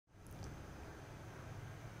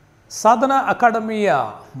ಸಾಧನಾ ಅಕಾಡೆಮಿಯ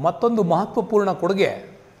ಮತ್ತೊಂದು ಮಹತ್ವಪೂರ್ಣ ಕೊಡುಗೆ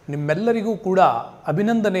ನಿಮ್ಮೆಲ್ಲರಿಗೂ ಕೂಡ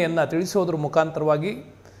ಅಭಿನಂದನೆಯನ್ನು ತಿಳಿಸೋದ್ರ ಮುಖಾಂತರವಾಗಿ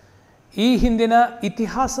ಈ ಹಿಂದಿನ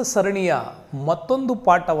ಇತಿಹಾಸ ಸರಣಿಯ ಮತ್ತೊಂದು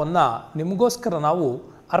ಪಾಠವನ್ನು ನಿಮಗೋಸ್ಕರ ನಾವು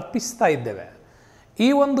ಅರ್ಪಿಸ್ತಾ ಇದ್ದೇವೆ. ಈ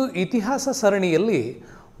ಒಂದು ಇತಿಹಾಸ ಸರಣಿಯಲ್ಲಿ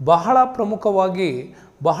ಬಹಳ ಪ್ರಮುಖವಾಗಿ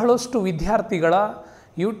ಬಹಳಷ್ಟು ವಿದ್ಯಾರ್ಥಿಗಳ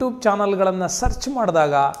ಯೂಟ್ಯೂಬ್ ಚಾನಲ್ಗಳನ್ನು ಸರ್ಚ್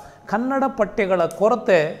ಮಾಡಿದಾಗ ಕನ್ನಡ ಪಠ್ಯಗಳ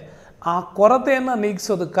ಕೊರತೆ, ಆ ಕೊರತೆಯನ್ನು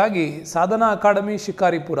ನೀಗಿಸೋದಕ್ಕಾಗಿ ಸಾಧನಾ ಅಕಾಡೆಮಿ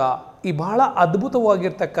ಶಿಕಾರಿಪುರ ಈ ಬಹಳ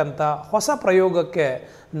ಅದ್ಭುತವಾಗಿರ್ತಕ್ಕಂಥ ಹೊಸ ಪ್ರಯೋಗಕ್ಕೆ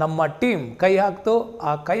ನಮ್ಮ ಟೀಮ್ ಕೈ ಹಾಕ್ತು.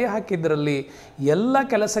 ಆ ಕೈ ಹಾಕಿದ್ರಲ್ಲಿ ಎಲ್ಲ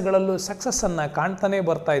ಕೆಲಸಗಳಲ್ಲೂ ಸಕ್ಸಸ್ಸನ್ನು ಕಾಣ್ತಾನೆ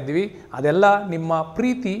ಬರ್ತಾ ಇದ್ವಿ. ಅದೆಲ್ಲ ನಿಮ್ಮ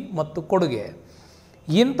ಪ್ರೀತಿ ಮತ್ತು ಕೊಡುಗೆ.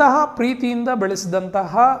 ಇಂತಹ ಪ್ರೀತಿಯಿಂದ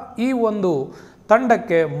ಬೆಳೆಸಿದಂತಹ ಈ ಒಂದು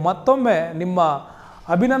ತಂಡಕ್ಕೆ ಮತ್ತೊಮ್ಮೆ ನಿಮ್ಮ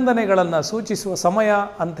ಅಭಿನಂದನೆಗಳನ್ನು ಸೂಚಿಸುವ ಸಮಯ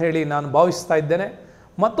ಅಂಥೇಳಿ ನಾನು ಭಾವಿಸ್ತಾ ಇದ್ದೇನೆ.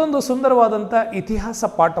 ಮತ್ತೊಂದು ಸುಂದರವಾದಂಥ ಇತಿಹಾಸ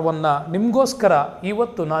ಪಾಠವನ್ನು ನಿಮಗೋಸ್ಕರ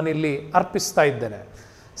ಇವತ್ತು ನಾನಿಲ್ಲಿ ಅರ್ಪಿಸ್ತಾ ಇದ್ದೇನೆ.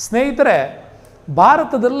 ಸ್ನೇಹಿತರೆ,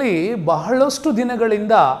 ಭಾರತದಲ್ಲಿ ಬಹಳಷ್ಟು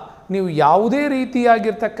ದಿನಗಳಿಂದ ನೀವು ಯಾವುದೇ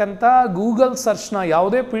ರೀತಿಯಾಗಿರ್ತಕ್ಕಂಥ ಗೂಗಲ್ ಸರ್ಚ್ನ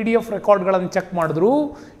ಯಾವುದೇ PDF ರೆಕಾರ್ಡ್ಗಳನ್ನು ಚೆಕ್ ಮಾಡಿದ್ರು,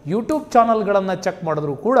 ಯೂಟ್ಯೂಬ್ ಚಾನಲ್ಗಳನ್ನು ಚೆಕ್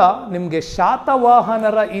ಮಾಡಿದ್ರು ಕೂಡ ನಿಮಗೆ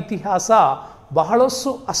ಶಾತವಾಹನರ ಇತಿಹಾಸ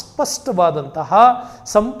ಬಹಳಷ್ಟು ಅಸ್ಪಷ್ಟವಾದಂತಹ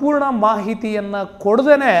ಸಂಪೂರ್ಣ ಮಾಹಿತಿಯನ್ನು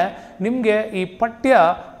ಕೊಡದೇ ನಿಮಗೆ ಈ ಪಠ್ಯ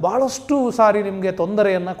ಬಹಳಷ್ಟು ಸಾರಿ ನಿಮಗೆ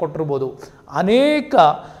ತೊಂದರೆಯನ್ನು ಕೊಟ್ಟಿರ್ಬೋದು. ಅನೇಕ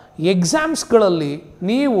ಎಕ್ಸಾಮ್ಸ್ಗಳಲ್ಲಿ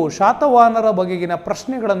ನೀವು ಶಾತವಾಹನರ ಬಗೆಗಿನ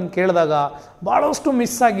ಪ್ರಶ್ನೆಗಳನ್ನು ಕೇಳಿದಾಗ ಭಾಳಷ್ಟು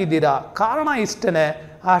ಮಿಸ್ ಆಗಿದ್ದೀರಾ. ಕಾರಣ ಇಷ್ಟೇ,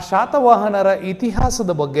 ಆ ಶಾತವಾಹನರ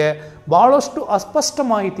ಇತಿಹಾಸದ ಬಗ್ಗೆ ಭಾಳಷ್ಟು ಅಸ್ಪಷ್ಟ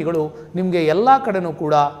ಮಾಹಿತಿಗಳು ನಿಮಗೆ ಎಲ್ಲ ಕಡೆನೂ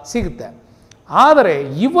ಕೂಡ ಸಿಗುತ್ತೆ. ಆದರೆ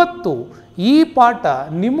ಇವತ್ತು ಈ ಪಾಠ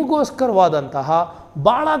ನಿಮಗೋಸ್ಕರವಾದಂತಹ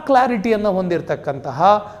ಭಾಳ ಕ್ಲಾರಿಟಿಯನ್ನು ಹೊಂದಿರತಕ್ಕಂತಹ,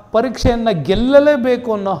 ಪರೀಕ್ಷೆಯನ್ನು ಗೆಲ್ಲಲೇಬೇಕು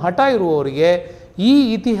ಅನ್ನೋ ಹಠ ಇರುವವರಿಗೆ ಈ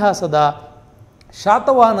ಇತಿಹಾಸದ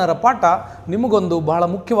ಶಾತವಾಹನರ ಪಾಠ ನಿಮಗೊಂದು ಬಹಳ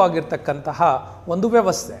ಮುಖ್ಯವಾಗಿರ್ತಕ್ಕಂತಹ ಒಂದು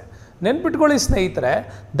ವ್ಯವಸ್ಥೆ. ನೆನ್ಪಿಟ್ಕೊಳ್ಳಿ ಸ್ನೇಹಿತರೆ,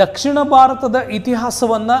 ದಕ್ಷಿಣ ಭಾರತದ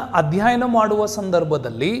ಇತಿಹಾಸವನ್ನು ಅಧ್ಯಯನ ಮಾಡುವ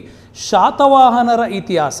ಸಂದರ್ಭದಲ್ಲಿ ಶಾತವಾಹನರ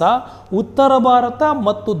ಇತಿಹಾಸ ಉತ್ತರ ಭಾರತ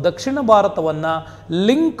ಮತ್ತು ದಕ್ಷಿಣ ಭಾರತವನ್ನು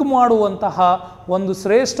ಲಿಂಕ್ ಮಾಡುವಂತಹ ಒಂದು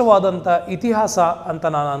ಶ್ರೇಷ್ಠವಾದಂಥ ಇತಿಹಾಸ ಅಂತ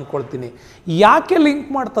ನಾನು ಅಂದ್ಕೊಳ್ತೀನಿ. ಯಾಕೆ ಲಿಂಕ್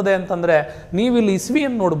ಮಾಡ್ತದೆ ಅಂತಂದರೆ, ನೀವಿಲ್ಲಿ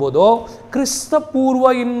ಇಸ್ವಿಯನ್ನು ನೋಡ್ಬೋದು. ಕ್ರಿಸ್ತಪೂರ್ವ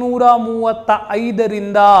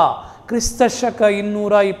 235ರಿಂದ ಕ್ರಿಸ್ತಶಕ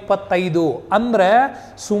 225 ಅಂದರೆ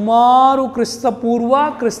ಸುಮಾರು ಕ್ರಿಸ್ತಪೂರ್ವ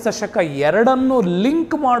ಕ್ರಿಸ್ತಶಕ ಎರಡನ್ನು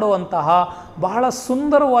ಲಿಂಕ್ ಮಾಡುವಂತಹ ಬಹಳ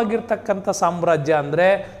ಸುಂದರವಾಗಿರ್ತಕ್ಕಂಥ ಸಾಮ್ರಾಜ್ಯ ಅಂದರೆ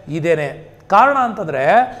ಇದೇನೆ. ಕಾರಣ ಅಂತಂದರೆ,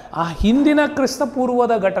 ಆ ಹಿಂದಿನ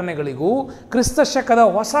ಕ್ರಿಸ್ತಪೂರ್ವದ ಘಟನೆಗಳಿಗೂ ಕ್ರಿಸ್ತಶಕದ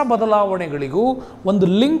ಹೊಸ ಬದಲಾವಣೆಗಳಿಗೂ ಒಂದು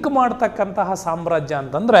ಲಿಂಕ್ ಮಾಡ್ತಕ್ಕಂತಹ ಸಾಮ್ರಾಜ್ಯ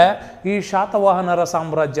ಅಂತಂದರೆ ಈ ಶಾತವಾಹನರ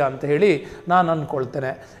ಸಾಮ್ರಾಜ್ಯ ಅಂತ ಹೇಳಿ ನಾನು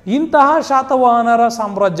ಅಂದ್ಕೊಳ್ತೇನೆ. ಇಂತಹ ಶಾತವಾಹನರ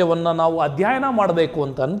ಸಾಮ್ರಾಜ್ಯವನ್ನು ನಾವು ಅಧ್ಯಯನ ಮಾಡಬೇಕು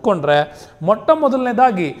ಅಂತ ಅಂದ್ಕೊಂಡ್ರೆ, ಮೊಟ್ಟ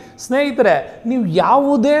ಮೊದಲನೇದಾಗಿ ಸ್ನೇಹಿತರೆ, ನೀವು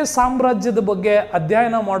ಯಾವುದೇ ಸಾಮ್ರಾಜ್ಯದ ಬಗ್ಗೆ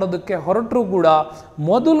ಅಧ್ಯಯನ ಮಾಡೋದಕ್ಕೆ ಹೊರಟರೂ ಕೂಡ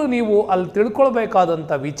ಮೊದಲು ನೀವು ಅಲ್ಲಿ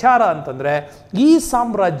ತಿಳ್ಕೊಳ್ಬೇಕಾದಂಥ ವಿಚಾರ ಅಂತಂದರೆ, ಈ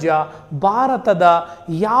ಸಾಮ್ರಾಜ್ಯ ಭಾರತದ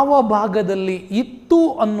ಯಾವ ಭಾಗದಲ್ಲಿ ಇತ್ತು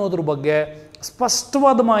ಅನ್ನೋದ್ರ ಬಗ್ಗೆ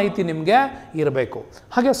ಸ್ಪಷ್ಟವಾದ ಮಾಹಿತಿ ನಿಮಗೆ ಇರಬೇಕು.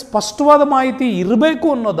 ಹಾಗೆ ಸ್ಪಷ್ಟವಾದ ಮಾಹಿತಿ ಇರಬೇಕು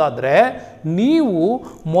ಅನ್ನೋದಾದರೆ ನೀವು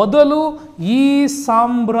ಮೊದಲು ಈ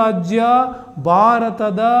ಸಾಮ್ರಾಜ್ಯ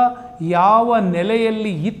ಭಾರತದ ಯಾವ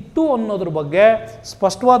ನೆಲೆಯಲ್ಲಿ ಇತ್ತು ಅನ್ನೋದ್ರ ಬಗ್ಗೆ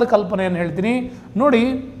ಸ್ಪಷ್ಟವಾದ ಕಲ್ಪನೆಯನ್ನು ಹೇಳ್ತೀನಿ. ನೋಡಿ,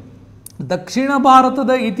 ದಕ್ಷಿಣ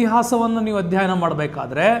ಭಾರತದ ಇತಿಹಾಸವನ್ನು ನೀವು ಅಧ್ಯಯನ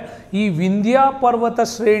ಮಾಡಬೇಕಾದ್ರೆ ಈ ವಿಂಧ್ಯ ಪರ್ವತ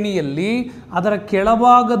ಶ್ರೇಣಿಯಲ್ಲಿ ಅದರ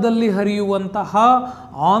ಕೆಳಭಾಗದಲ್ಲಿ ಹರಿಯುವಂತಹ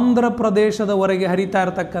ಆಂಧ್ರ ಪ್ರದೇಶದವರೆಗೆ ಹರಿತಾ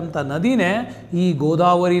ಇರತಕ್ಕಂಥ ನದಿನೇ ಈ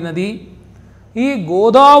ಗೋದಾವರಿ ನದಿ. ಈ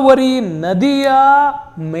ಗೋದಾವರಿ ನದಿಯ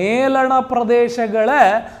ಮೇಲಣ ಪ್ರದೇಶಗಳೇ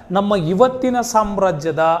ನಮ್ಮ ಇವತ್ತಿನ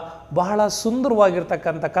ಸಾಮ್ರಾಜ್ಯದ ಬಹಳ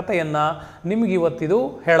ಸುಂದರವಾಗಿರ್ತಕ್ಕಂಥ ಕಥೆಯನ್ನು ನಿಮಗಿವತ್ತಿದು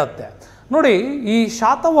ಹೇಳುತ್ತೆ. ನೋಡಿ, ಈ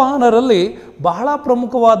ಶಾತವಾಹನರಲ್ಲಿ ಬಹಳ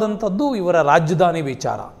ಪ್ರಮುಖವಾದಂಥದ್ದು ಇವರ ರಾಜಧಾನಿ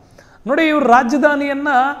ವಿಚಾರ. ನೋಡಿ, ಇವ್ರ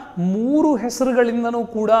ರಾಜಧಾನಿಯನ್ನು 3 ಹೆಸರುಗಳಿಂದನೂ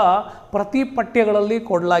ಕೂಡ ಪ್ರತಿ ಪಠ್ಯಗಳಲ್ಲಿ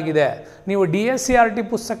ಕೊಡಲಾಗಿದೆ. ನೀವು DSCRT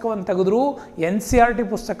ಪುಸ್ತಕವನ್ನು ತೆಗೆದ್ರು, NCERT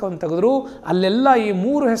ಪುಸ್ತಕವನ್ನು ತೆಗೆದ್ರು, ಅಲ್ಲೆಲ್ಲ ಈ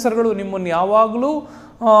 3 ಹೆಸರುಗಳು ನಿಮ್ಮನ್ನು ಯಾವಾಗಲೂ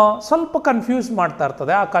ಸ್ವಲ್ಪ ಕನ್ಫ್ಯೂಸ್ ಮಾಡ್ತಾ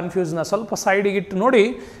ಇರ್ತದೆ. ಆ ಕನ್ಫ್ಯೂಸ್ನ ಸ್ವಲ್ಪ ಸೈಡಿಗಿಟ್ಟು ನೋಡಿ.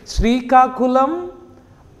 ಶ್ರೀಕಾಕುಲಂ,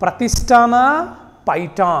 ಪ್ರತಿಷ್ಠಾನ,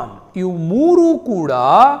 ಪೈಠಾನ್, ಇವು 3 ಕೂಡ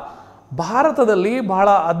ಭಾರತದಲ್ಲಿ ಬಹಳ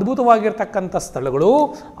ಅದ್ಭುತವಾಗಿರ್ತಕ್ಕಂಥ ಸ್ಥಳಗಳು.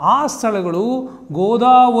 ಆ ಸ್ಥಳಗಳು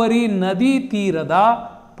ಗೋದಾವರಿ ನದಿ ತೀರದ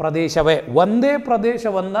ಪ್ರದೇಶವೇ. ಒಂದೇ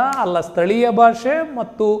ಪ್ರದೇಶವನ್ನು ಅಲ್ಲ, ಸ್ಥಳೀಯ ಭಾಷೆ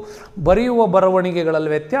ಮತ್ತು ಬರೆಯುವ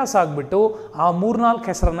ಬರವಣಿಗೆಗಳಲ್ಲಿ ವ್ಯತ್ಯಾಸ ಆಗಿಬಿಟ್ಟು ಆ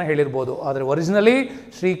 3-4 ಹೆಸರನ್ನು ಹೇಳಿರ್ಬೋದು. ಆದರೆ ಒರಿಜಿನಲಿ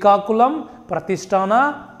ಶ್ರೀಕಾಕುಲಂ, ಪ್ರತಿಷ್ಠಾನ,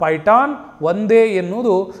 ಪೈಠಾನ್ ಒಂದೇ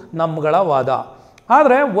ಎನ್ನುವುದು ನಮ್ಮಗಳ ವಾದ.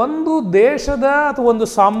 ಆದರೆ ಒಂದು ದೇಶದ ಅಥವಾ ಒಂದು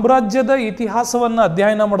ಸಾಮ್ರಾಜ್ಯದ ಇತಿಹಾಸವನ್ನು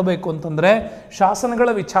ಅಧ್ಯಯನ ಮಾಡಬೇಕು ಅಂತಂದರೆ ಶಾಸನಗಳ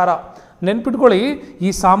ವಿಚಾರ ನೆನ್ಪಿಟ್ಕೊಳ್ಳಿ. ಈ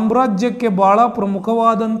ಸಾಮ್ರಾಜ್ಯಕ್ಕೆ ಭಾಳ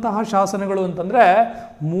ಪ್ರಮುಖವಾದಂತಹ ಶಾಸನಗಳು ಅಂತಂದರೆ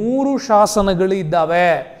 3 ಶಾಸನಗಳು ಇದ್ದಾವೆ.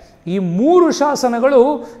 ಈ 3 ಶಾಸನಗಳು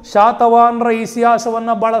ಶಾತವಾಹನರ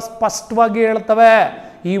ಇತಿಹಾಸವನ್ನು ಬಹಳ ಸ್ಪಷ್ಟವಾಗಿ ಹೇಳ್ತವೆ.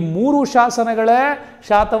 ಈ 3 ಶಾಸನಗಳೇ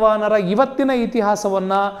ಶಾತವಾಹನರ ಇವತ್ತಿನ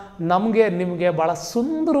ಇತಿಹಾಸವನ್ನು ನಮಗೆ ನಿಮಗೆ ಬಹಳ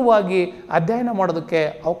ಸುಂದರವಾಗಿ ಅಧ್ಯಯನ ಮಾಡೋದಕ್ಕೆ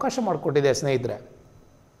ಅವಕಾಶ ಮಾಡಿಕೊಟ್ಟಿದೆ ಸ್ನೇಹಿತರೆ.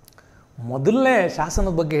 ಮೊದಲನೇ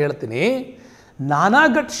ಶಾಸನದ ಬಗ್ಗೆ ಹೇಳ್ತೀನಿ.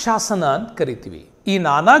 ನಾನಾಘಟ್ ಶಾಸನ ಅಂತ ಕರಿತೀವಿ. ಈ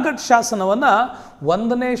ನಾನಾಘಟ್ ಶಾಸನವನ್ನು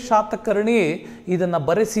 1ನೇ ಶಾತಕರ್ಣಿ ಇದನ್ನು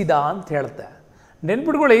ಬರೆಸಿದ ಅಂತ ಹೇಳುತ್ತೆ.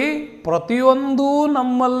 ನೆನ್ಪಿಟ್ಕೊಳ್ಳಿ, ಪ್ರತಿಯೊಂದು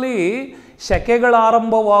ನಮ್ಮಲ್ಲಿ ಶಕೆಗಳ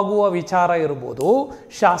ಆರಂಭವಾಗುವ ವಿಚಾರ ಇರ್ಬೋದು,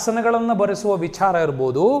 ಶಾಸನಗಳನ್ನು ಬರೆಸುವ ವಿಚಾರ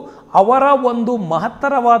ಇರ್ಬೋದು, ಅವರ ಒಂದು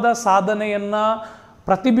ಮಹತ್ತರವಾದ ಸಾಧನೆಯನ್ನು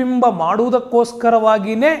ಪ್ರತಿಬಿಂಬ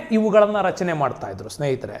ಮಾಡುವುದಕ್ಕೋಸ್ಕರವಾಗಿಯೇ ಇವುಗಳನ್ನು ರಚನೆ ಮಾಡ್ತಾ ಇದ್ರು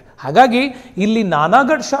ಸ್ನೇಹಿತರೆ. ಹಾಗಾಗಿ ಇಲ್ಲಿ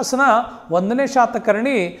ನಾನಾಘಟ್ ಶಾಸನ 1ನೇ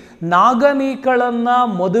ಶಾತಕರ್ಣಿ ನಾಗನೀಕಳನ್ನು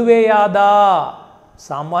ಮದುವೆಯಾದ.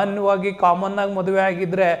 ಸಾಮಾನ್ಯವಾಗಿ ಕಾಮನ್ನಾಗಿ ಮದುವೆ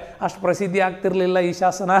ಆಗಿದ್ದರೆ ಅಷ್ಟು ಪ್ರಸಿದ್ಧಿ ಆಗ್ತಿರಲಿಲ್ಲ ಈ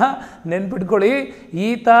ಶಾಸನ. ನೆನ್ಪಿಟ್ಕೊಳ್ಳಿ,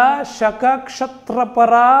 ಈತ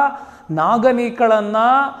ಶಕಕ್ಷತ್ರಪರ ನಾಗನೀಕಳನ್ನು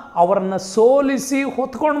ಅವರನ್ನು ಸೋಲಿಸಿ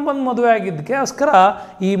ಹೊತ್ಕೊಂಡು ಬಂದು ಮದುವೆ ಆಗಿದ್ದಕ್ಕೋಸ್ಕರ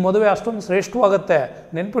ಈ ಮದುವೆ ಅಷ್ಟೊಂದು ಶ್ರೇಷ್ಠವಾಗುತ್ತೆ.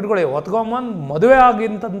 ನೆನ್ಪಿಟ್ಕೊಳ್ಳಿ, ಹೊತ್ಕೊಂಬಂದು ಮದುವೆ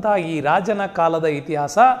ಆಗಿದ್ದಂಥ ಈ ರಾಜನ ಕಾಲದ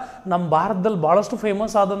ಇತಿಹಾಸ ನಮ್ಮ ಭಾರತದಲ್ಲಿ ಭಾಳಷ್ಟು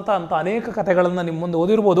ಫೇಮಸ್ ಆದಂಥ ಅನೇಕ ಕಥೆಗಳನ್ನು ನಿಮ್ಮ ಮುಂದೆ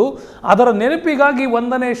ಓದಿರ್ಬೋದು. ಅದರ ನೆನಪಿಗಾಗಿ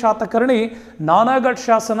 1ನೇ ಶಾತಕರ್ಣಿ ನಾನಾಘಟ್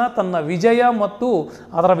ಶಾಸನ ತನ್ನ ವಿಜಯ ಮತ್ತು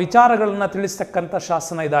ಅದರ ವಿಚಾರಗಳನ್ನು ತಿಳಿಸ್ತಕ್ಕಂಥ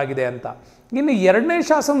ಶಾಸನ ಇದಾಗಿದೆ ಅಂತ. ಇನ್ನು 2ನೇ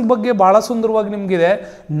ಶಾಸನದ ಬಗ್ಗೆ ಬಹಳ ಸುಂದರವಾಗಿ ನಿಮಗಿದೆ.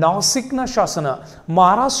 ನಾಸಿಕ್ನ ಶಾಸನ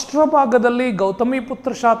ಮಹಾರಾಷ್ಟ್ರ ಭಾಗದಲ್ಲಿ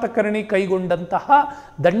ಗೌತಮಿಪುತ್ರ ಶಾತಕರ್ಣಿ ಕೈಗೊಂಡಂತಹ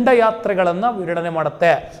ದಂಡಯಾತ್ರೆಗಳನ್ನು ವಿವರಣೆ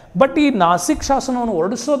ಮಾಡುತ್ತೆ. ಬಟ್ ಈ ನಾಸಿಕ್ ಶಾಸನವನ್ನು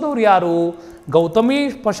ಹೊರಡಿಸೋದವ್ರು ಯಾರು? ಗೌತಮಿ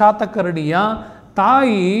ಶಾತಕರ್ಣಿಯ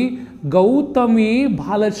ತಾಯಿ ಗೌತಮಿ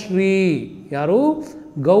ಬಾಲಶ್ರೀ. ಯಾರು?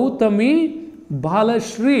 ಗೌತಮಿ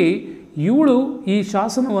ಬಾಲಶ್ರೀ. ಇವಳು ಈ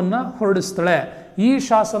ಶಾಸನವನ್ನು ಹೊರಡಿಸ್ತಾಳೆ. ಈ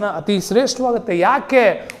ಶಾಸನ ಅತಿ ಶ್ರೇಷ್ಠವಾಗುತ್ತೆ. ಯಾಕೆ?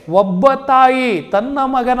 ಒಬ್ಬ ತಾಯಿ ತನ್ನ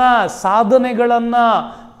ಮಗನ ಸಾಧನೆಗಳನ್ನು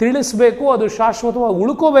ತಿಳಿಸ್ಬೇಕು, ಅದು ಶಾಶ್ವತವಾಗಿ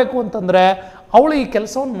ಉಳ್ಕೋಬೇಕು ಅಂತಂದರೆ ಅವಳು ಈ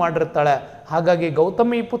ಕೆಲಸವನ್ನು ಮಾಡಿರ್ತಾಳೆ. ಹಾಗಾಗಿ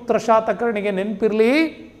ಗೌತಮಿ ಪುತ್ರ ಶಾತಕರ್ಣಿಗೆ ನೆನಪಿರಲಿ,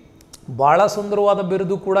 ಭಾಳ ಸುಂದರವಾದ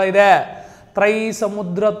ಬಿರುದು ಕೂಡ ಇದೆ. ತ್ರೈ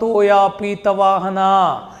ಸಮುದ್ರ ತೋಯ ಪೀತವಾಹನ,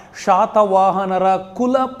 ಶಾತವಾಹನರ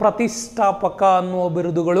ಕುಲ ಪ್ರತಿಷ್ಠಾಪಕ ಅನ್ನುವ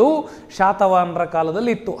ಬಿರುದುಗಳು ಶಾತವಾಹನರ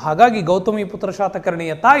ಕಾಲದಲ್ಲಿ ಇತ್ತು. ಹಾಗಾಗಿ ಗೌತಮಿ ಪುತ್ರ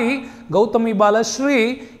ಶಾತಕರ್ಣಿಯ ತಾಯಿ ಗೌತಮಿ ಬಾಲಶ್ರೀ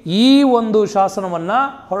ಈ ಒಂದು ಶಾಸನವನ್ನು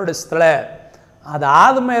ಹೊರಡಿಸ್ತಾಳೆ.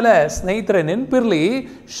 ಅದಾದ ಮೇಲೆ ಸ್ನೇಹಿತರೆ ನೆನಪಿರಲಿ,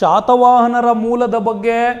 ಶಾತವಾಹನರ ಮೂಲದ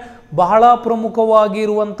ಬಗ್ಗೆ ಬಹಳ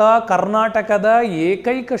ಪ್ರಮುಖವಾಗಿರುವಂಥ ಕರ್ನಾಟಕದ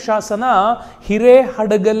ಏಕೈಕ ಶಾಸನ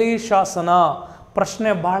ಹಿರೇಹಡಗಲಿ ಶಾಸನ. ಪ್ರಶ್ನೆ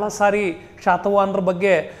ಬಹಳ ಸಾರಿ ಶಾತವಾಹನರ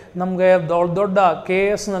ಬಗ್ಗೆ ನಮಗೆ ದೊಡ್ಡ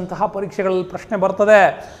KS ನಂತಹ ಪರೀಕ್ಷೆಗಳಲ್ಲಿ ಪ್ರಶ್ನೆ ಬರ್ತದೆ.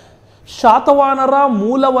 ಶಾತವಾಹನರ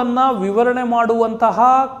ಮೂಲವನ್ನು ವಿವರಣೆ ಮಾಡುವಂತಹ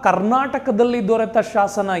ಕರ್ನಾಟಕದಲ್ಲಿ ದೊರೆತ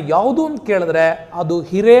ಶಾಸನ ಯಾವುದು ಅಂತ ಕೇಳಿದ್ರೆ ಅದು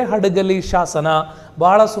ಹಿರೇಹಡಗಲಿ ಶಾಸನ.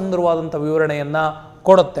 ಬಹಳ ಸುಂದರವಾದಂಥ ವಿವರಣೆಯನ್ನು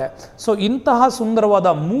ಕೊಡುತ್ತೆ. ಸೊ ಇಂತಹ ಸುಂದರವಾದ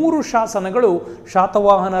 3 ಶಾಸನಗಳು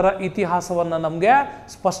ಶಾತವಾಹನರ ಇತಿಹಾಸವನ್ನು ನಮಗೆ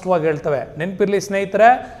ಸ್ಪಷ್ಟವಾಗಿ ಹೇಳ್ತವೆ. ನೆನಪಿರಲಿ ಸ್ನೇಹಿತರೆ,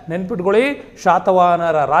 ನೆನ್ಪಿಟ್ಕೊಳ್ಳಿ,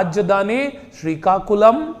 ಶಾತವಾಹನರ ರಾಜಧಾನಿ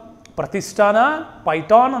ಶ್ರೀಕಾಕುಲಂ, ಪ್ರತಿಷ್ಠಾನ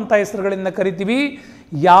ಪೈಠಾನ್ ಅಂತ ಹೆಸರುಗಳಿಂದ ಕರಿತೀವಿ.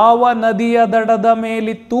 ಯಾವ ನದಿಯ ದಡದ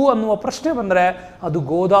ಮೇಲಿತ್ತು ಅನ್ನುವ ಪ್ರಶ್ನೆ ಬಂದರೆ ಅದು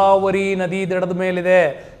ಗೋದಾವರಿ ನದಿ ದಡದ ಮೇಲಿದೆ.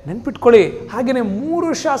 ನೆನ್ಪಿಟ್ಕೊಳ್ಳಿ. ಹಾಗೆಯೇ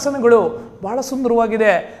 3 ಶಾಸನಗಳು ಬಹಳ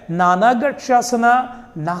ಸುಂದರವಾಗಿದೆ. ನಾನಾಘಟ್ ಶಾಸನ,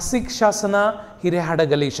 ನಾಸಿಕ್ ಶಾಸನ,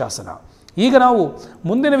 ಹಿರೇಹಡಗಲಿ ಶಾಸನ. ಈಗ ನಾವು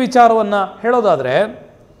ಮುಂದಿನ ವಿಚಾರವನ್ನು ಹೇಳೋದಾದರೆ,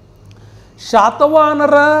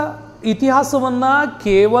 ಶಾತವಾಹನರ ಇತಿಹಾಸವನ್ನು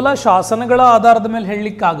ಕೇವಲ ಶಾಸನಗಳ ಆಧಾರದ ಮೇಲೆ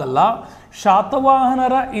ಹೇಳಲಿಕ್ಕಾಗಲ್ಲ.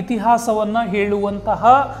 ಶಾತವಾಹನರ ಇತಿಹಾಸವನ್ನು ಹೇಳುವಂತಹ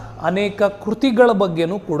ಅನೇಕ ಕೃತಿಗಳ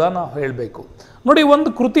ಬಗ್ಗೆನೂ ಕೂಡ ನಾವು ಹೇಳಬೇಕು. ನೋಡಿ, ಒಂದು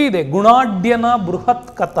ಕೃತಿ ಇದೆ, ಗುಣಾಢ್ಯನ ಬೃಹತ್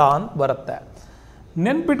ಕಥಾ ಅಂತ ಬರುತ್ತೆ.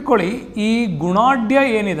 ನೆನ್ಪಿಟ್ಕೊಳ್ಳಿ, ಈ ಗುಣಾಢ್ಯ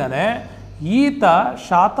ಏನಿದ್ದಾನೆ ಈತ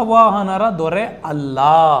ಶಾತವಾಹನರ ದೊರೆ ಅಲ್ಲ.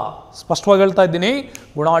 ಸ್ಪಷ್ಟವಾಗಿ ಹೇಳ್ತಾ ಇದ್ದೀನಿ,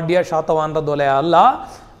 ಗುಣಾಢ್ಯ ಶಾತವಾಹನರ ದೊರೆ ಅಲ್ಲ.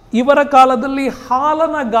 ಇವರ ಕಾಲದಲ್ಲಿ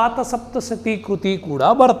ಹಾಲನ ಗಾತ ಸಪ್ತಶತಿ ಕೃತಿ ಕೂಡ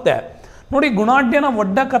ಬರುತ್ತೆ. ನೋಡಿ, ಗುಣಾಢ್ಯನ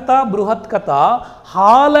ಒಡ್ಡ ಕಥಾ ಬೃಹತ್ ಕಥಾ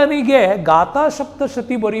ಹಾಲನಿಗೆ ಗಾಥಾ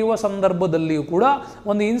ಸಪ್ತಶತಿ ಬರೆಯುವ ಸಂದರ್ಭದಲ್ಲಿಯೂ ಕೂಡ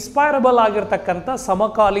ಒಂದು ಇನ್ಸ್ಪೈರಬಲ್ ಆಗಿರ್ತಕ್ಕಂಥ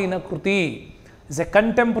ಸಮಕಾಲೀನ ಕೃತಿ. Is A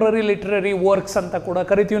contemporary literary works ಅಂತ ಕೂಡ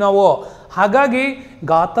ಕರಿತೀವಿ ನಾವು. ಹಾಗಾಗಿ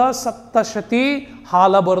ಗಾಥಾ ಸಪ್ತಶತಿ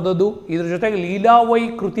ಹಾಲ ಬರೆದದು, ಇದ್ರ ಜೊತೆಗೆ ಲೀಲಾವೈ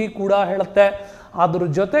ಕೃತಿ ಕೂಡ ಹೇಳುತ್ತೆ.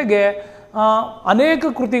 ಅದ್ರ ಜೊತೆಗೆ ಅನೇಕ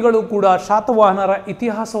ಕೃತಿಗಳು ಕೂಡ ಶಾತವಾಹನರ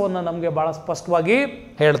ಇತಿಹಾಸವನ್ನು ನಮಗೆ ಭಾಳ ಸ್ಪಷ್ಟವಾಗಿ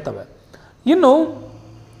ಹೇಳ್ತವೆ. ಇನ್ನು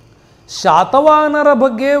ಶಾತವಾಹನರ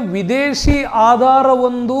ಬಗ್ಗೆ ವಿದೇಶಿ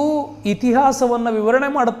ಆಧಾರವೊಂದು ಇತಿಹಾಸವನ್ನು ವಿವರಣೆ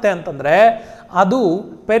ಮಾಡುತ್ತೆ ಅಂತಂದರೆ ಅದು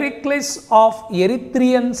ಪೆರಿಕ್ಲಿಸ್ ಆಫ್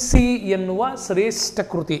ಎರಿತ್ರಿಯನ್ ಸಿ ಎನ್ನುವ ಶ್ರೇಷ್ಠ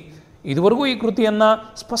ಕೃತಿ. ಇದುವರೆಗೂ ಈ ಕೃತಿಯನ್ನು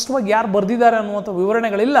ಸ್ಪಷ್ಟವಾಗಿ ಯಾರು ಬರೆದಿದ್ದಾರೆ ಅನ್ನುವಂಥ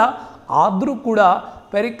ವಿವರಣೆಗಳಿಲ್ಲ. ಆದರೂ ಕೂಡ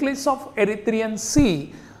ಪೆರಿಕ್ಲಿಸ್ ಆಫ್ ಎರಿತ್ರಿಯನ್ ಸಿ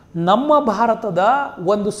ನಮ್ಮ ಭಾರತದ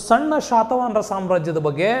ಒಂದು ಸಣ್ಣ ಶಾತವಾಹನರ ಸಾಮ್ರಾಜ್ಯದ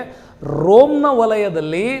ಬಗ್ಗೆ ರೋಮ್ನ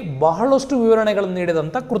ವಲಯದಲ್ಲಿ ಬಹಳಷ್ಟು ವಿವರಣೆಗಳನ್ನು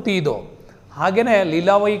ನೀಡಿದಂಥ ಕೃತಿ ಇದು. ಹಾಗೆಯೇ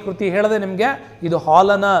ಲೀಲಾವಯಿ ಕೃತಿ ಹೇಳಿದೆ ನಿಮಗೆ, ಇದು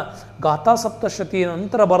ಹಾಲನ ಗಾಥಾ ಸಪ್ತಶತಿಯ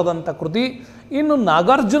ನಂತರ ಬರೆದಂಥ ಕೃತಿ. ಇನ್ನು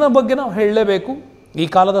ನಾಗಾರ್ಜುನ ಬಗ್ಗೆ ನಾವು ಹೇಳಲೇಬೇಕು. ಈ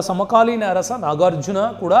ಕಾಲದ ಸಮಕಾಲೀನ ಅರಸ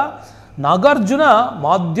ನಾಗಾರ್ಜುನ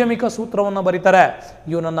ಮಾಧ್ಯಮಿಕ ಸೂತ್ರವನ್ನು ಬರೀತಾರೆ.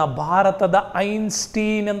 ಇವನನ್ನು ಭಾರತದ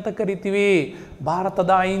ಐನ್ಸ್ಟೀನ್ ಅಂತ ಕರಿತೀವಿ.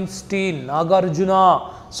 ಭಾರತದ ಐನ್ಸ್ಟೀನ್ ನಾಗಾರ್ಜುನ.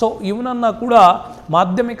 ಸೊ ಇವನನ್ನು ಕೂಡ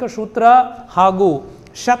ಮಾಧ್ಯಮಿಕ ಸೂತ್ರ ಹಾಗೂ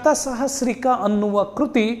ಶತಸಹಸ್ರಿಕ ಅನ್ನುವ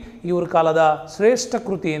ಕೃತಿ ಇವ್ರ ಕಾಲದ ಶ್ರೇಷ್ಠ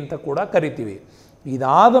ಕೃತಿ ಅಂತ ಕೂಡ ಕರಿತೀವಿ.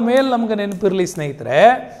 ಇದಾದ ಮೇಲೆ ನಮ್ಗೆ ನೆನಪಿರಲಿ ಸ್ನೇಹಿತರೆ,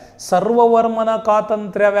 ಸರ್ವವರ್ಮನ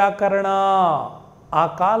ಕಾತಂತ್ರ್ಯ ವ್ಯಾಕರಣ. ಆ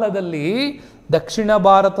ಕಾಲದಲ್ಲಿ ದಕ್ಷಿಣ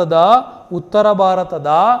ಭಾರತದ, ಉತ್ತರ ಭಾರತದ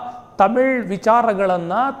ತಮಿಳ್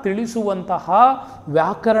ವಿಚಾರಗಳನ್ನು ತಿಳಿಸುವಂತಹ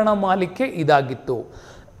ವ್ಯಾಕರಣ ಮಾಲಿಕೆ ಇದಾಗಿತ್ತು.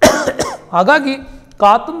 ಹಾಗಾಗಿ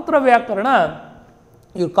ಕಾತಂತ್ರ ವ್ಯಾಕರಣ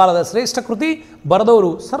ಇವ್ರ ಕಾಲದ ಶ್ರೇಷ್ಠ ಕೃತಿ,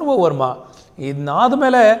 ಬರೆದವರು ಸರ್ವವರ್ಮ. ಇದಾದ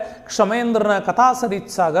ಮೇಲೆ ಕ್ಷಮೇಂದ್ರನ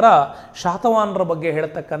ಕಥಾಸರಿತ್ಸಾಗರ ಶಾತವಾಹನರ ಬಗ್ಗೆ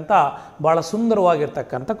ಹೇಳ್ತಕ್ಕಂಥ ಭಾಳ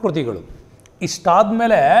ಸುಂದರವಾಗಿರ್ತಕ್ಕಂಥ ಕೃತಿಗಳು. ಇಷ್ಟಾದ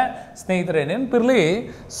ಮೇಲೆ ಸ್ನೇಹಿತರೆ ನೆನಪಿರಲಿ,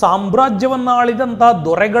 ಸಾಮ್ರಾಜ್ಯವನ್ನು ಆಳಿದಂಥ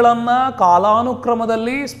ದೊರೆಗಳನ್ನು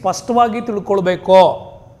ಕಾಲಾನುಕ್ರಮದಲ್ಲಿ ಸ್ಪಷ್ಟವಾಗಿ ತಿಳ್ಕೊಳ್ಬೇಕು.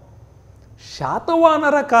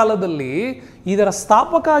 ಶಾತವಾಹನರ ಕಾಲದಲ್ಲಿ ಇದರ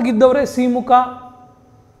ಸ್ಥಾಪಕ ಆಗಿದ್ದವರೇ ಸಿಮುಖ.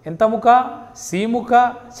 ಎಂಥ ಮುಖ? ಸಿಮುಖ.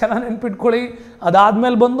 ಚೆನ್ನಾಗಿ ನೆನ್ಪಿಟ್ಕೊಳ್ಳಿ.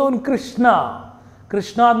 ಅದಾದ್ಮೇಲೆ ಬಂದವನು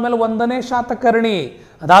ಕೃಷ್ಣ ಆದ್ಮೇಲೆ 1ನೇ ಶಾತಕರ್ಣಿ,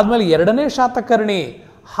 ಅದಾದ್ಮೇಲೆ 2ನೇ ಶಾತಕರ್ಣಿ,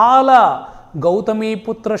 ಹಾಲ, ಗೌತಮಿ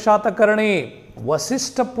ಪುತ್ರ ಶಾತಕರ್ಣಿ,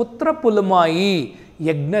 ವಸಿಷ್ಠ ಪುತ್ರ ಪುಲಮಾಯಿ,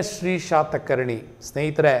 ಯಜ್ಞಶ್ರೀ ಶಾತಕರ್ಣಿ.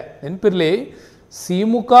 ಸ್ನೇಹಿತರೆ ನೆನಪಿರ್ಲಿ,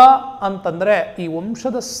 ಸಿಮುಖ ಅಂತಂದ್ರೆ ಈ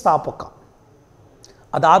ವಂಶದ ಸ್ಥಾಪಕ.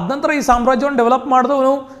 ಅದಾದ ನಂತರ ಈ ಸಾಮ್ರಾಜ್ಯವನ್ನು ಡೆವಲಪ್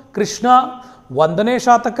ಮಾಡಿದವನು ಕೃಷ್ಣ. 1ನೇ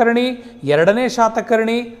ಶಾತಕರ್ಣಿ, 2ನೇ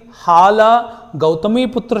ಶಾತಕರ್ಣಿ, ಹಾಲ, ಗೌತಮಿ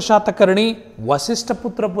ಪುತ್ರ ಶಾತಕರ್ಣಿ, ವಸಿಷ್ಠ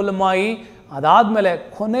ಪುತ್ರ ಪುಲಮಾಯಿ, ಅದಾದಮೇಲೆ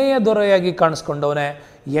ಕೊನೆಯ ದೊರೆಯಾಗಿ ಕಾಣಿಸ್ಕೊಂಡವನೇ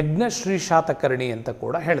ಯಜ್ಞಶ್ರೀ ಶಾತಕರ್ಣಿ ಅಂತ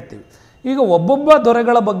ಕೂಡ ಹೇಳ್ತೀವಿ. ಈಗ ಒಬ್ಬೊಬ್ಬ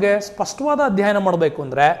ದೊರೆಗಳ ಬಗ್ಗೆ ಸ್ಪಷ್ಟವಾದ ಅಧ್ಯಯನ ಮಾಡಬೇಕು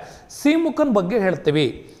ಅಂದರೆ ಸಿಮುಖನ ಬಗ್ಗೆ ಹೇಳ್ತೀವಿ.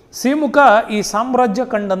 ಸಿಮುಖ ಈ ಸಾಮ್ರಾಜ್ಯ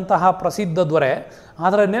ಕಂಡಂತಹ ಪ್ರಸಿದ್ಧ ದೊರೆ.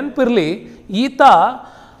 ಆದರೆ ನೆನಪಿರಲಿ, ಈತ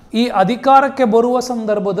ಈ ಅಧಿಕಾರಕ್ಕೆ ಬರುವ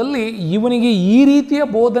ಸಂದರ್ಭದಲ್ಲಿ ಇವನಿಗೆ ಈ ರೀತಿಯ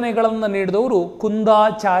ಬೋಧನೆಗಳನ್ನು ನೀಡಿದವರು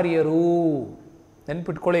ಕುಂದಾಚಾರ್ಯರು.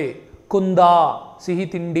 ನೆನ್ಪಿಟ್ಕೊಳ್ಳಿ, ಕುಂದ ಸಿಹಿ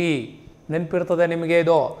ತಿಂಡಿ ನೆನಪಿರ್ತದೆ ನಿಮಗೆ.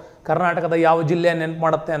 ಇದು ಕರ್ನಾಟಕದ ಯಾವ ಜಿಲ್ಲೆ ನೆನಪು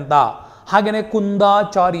ಮಾಡುತ್ತೆ ಅಂತ. ಹಾಗೆಯೇ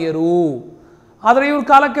ಕುಂದಾಚಾರ್ಯರು. ಆದರೆ ಇವ್ರ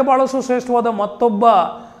ಕಾಲಕ್ಕೆ ಬಹಳಷ್ಟು ಶ್ರೇಷ್ಠವಾದ ಮತ್ತೊಬ್ಬ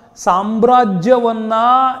ಸಾಮ್ರಾಜ್ಯವನ್ನ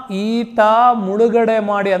ಈತ ಮುಳುಗಡೆ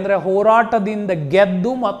ಮಾಡಿ, ಅಂದರೆ ಹೋರಾಟದಿಂದ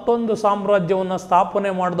ಗೆದ್ದು ಮತ್ತೊಂದು ಸಾಮ್ರಾಜ್ಯವನ್ನು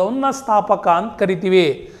ಸ್ಥಾಪನೆ ಮಾಡಿದವನ್ನ ಸ್ಥಾಪಕ ಅಂತ ಕರಿತೀವಿ.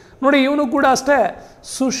 ನೋಡಿ, ಇವನು ಕೂಡ ಅಷ್ಟೇ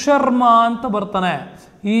ಸುಶರ್ಮ ಅಂತ ಬರ್ತಾನೆ.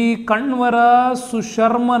 ಈ ಕಣ್ವರ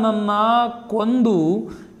ಸುಶರ್ಮನನ್ನ ಕೊಂದು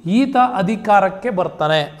ಈತ ಅಧಿಕಾರಕ್ಕೆ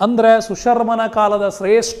ಬರ್ತಾನೆ. ಅಂದರೆ ಸುಶರ್ಮನ ಕಾಲದ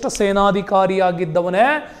ಶ್ರೇಷ್ಠ ಸೇನಾಧಿಕಾರಿಯಾಗಿದ್ದವನೇ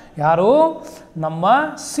ಯಾರು? ನಮ್ಮ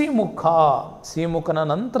ಸಿಮುಖ. ಸಿಮುಖನ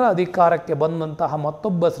ನಂತರ ಅಧಿಕಾರಕ್ಕೆ ಬಂದಂತಹ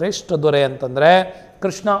ಮತ್ತೊಬ್ಬ ಶ್ರೇಷ್ಠ ದೊರೆ ಅಂತಂದರೆ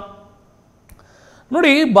ಕೃಷ್ಣ.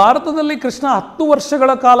 ನೋಡಿ, ಭಾರತದಲ್ಲಿ ಕೃಷ್ಣ 10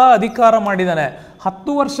 ವರ್ಷಗಳ ಕಾಲ ಅಧಿಕಾರ ಮಾಡಿದ್ದಾನೆ.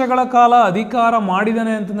 10 ವರ್ಷಗಳ ಕಾಲ ಅಧಿಕಾರ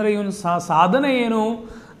ಮಾಡಿದ್ದಾನೆ ಅಂತಂದರೆ ಇವನು ಸಾಧನೆ ಏನು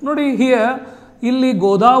ನೋಡಿ. ಇಲ್ಲಿ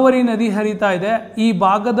ಗೋದಾವರಿ ನದಿ ಹರಿತಾ ಇದೆ. ಈ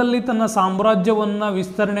ಭಾಗದಲ್ಲಿ ತನ್ನ ಸಾಮ್ರಾಜ್ಯವನ್ನು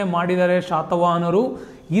ವಿಸ್ತರಣೆ ಮಾಡಿದ್ದಾರೆ ಶಾತವಾಹನರು.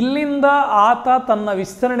 ಇಲ್ಲಿಂದ ಆತ ತನ್ನ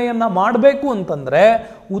ವಿಸ್ತರಣೆಯನ್ನು ಮಾಡಬೇಕು ಅಂತಂದರೆ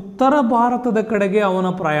ಉತ್ತರ ಭಾರತದ ಕಡೆಗೆ ಅವನ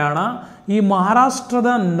ಪ್ರಯಾಣ. ಈ ಮಹಾರಾಷ್ಟ್ರದ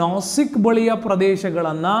ನಾಸಿಕ್ ಬಳಿಯ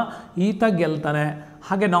ಪ್ರದೇಶಗಳನ್ನು ಈತ ಗೆಲ್ತಾನೆ.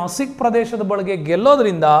 ಹಾಗೆ ನಾಸಿಕ್ ಪ್ರದೇಶದ ಬಳಿಗೆ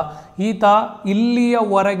ಗೆಲ್ಲೋದ್ರಿಂದ ಈತ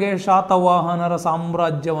ಇಲ್ಲಿಯವರೆಗೆ ಶಾತವಾಹನರ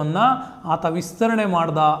ಸಾಮ್ರಾಜ್ಯವನ್ನು ಆತ ವಿಸ್ತರಣೆ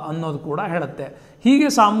ಮಾಡ್ದ ಅನ್ನೋದು ಕೂಡ ಹೇಳುತ್ತೆ. ಹೀಗೆ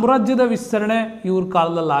ಸಾಮ್ರಾಜ್ಯದ ವಿಸ್ತರಣೆ ಇವ್ರ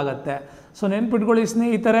ಕಾಲದಲ್ಲಿ ಆಗತ್ತೆ. ಸೊ ನೆನ್ಪಿಟ್ಕೊಳ್ಳಿ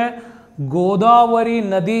ಸ್ನೇಹಿತರೆ, ಗೋದಾವರಿ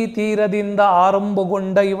ನದಿ ತೀರದಿಂದ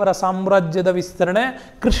ಆರಂಭಗೊಂಡ ಇವರ ಸಾಮ್ರಾಜ್ಯದ ವಿಸ್ತರಣೆ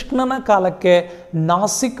ಕೃಷ್ಣನ ಕಾಲಕ್ಕೆ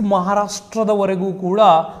ನಾಸಿಕ್ ಮಹಾರಾಷ್ಟ್ರದವರೆಗೂ ಕೂಡ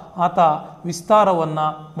ಆತ ವಿಸ್ತಾರವನ್ನು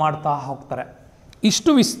ಮಾಡ್ತಾ ಹೋಗ್ತಾರೆ.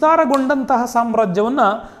 ಇಷ್ಟು ವಿಸ್ತಾರಗೊಂಡಂತಹ ಸಾಮ್ರಾಜ್ಯವನ್ನು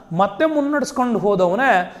ಮತ್ತೆ ಮುನ್ನಡೆಸ್ಕೊಂಡು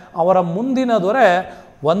ಹೋದವನೇ ಅವರ ಮುಂದಿನ ದೊರೆ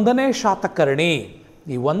 1ನೇ ಶಾತಕರ್ಣಿ.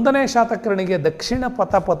 ಈ 1ನೇ ಶಾತಕರ್ಣಿಗೆ ದಕ್ಷಿಣ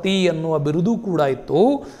ಪಥಪತಿ ಅನ್ನುವ ಬಿರುದು ಕೂಡ ಇತ್ತು.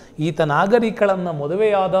 ಈತ ನಾಗರಿಕಳನ್ನು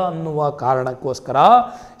ಮದುವೆಯಾದ ಅನ್ನುವ ಕಾರಣಕ್ಕೋಸ್ಕರ,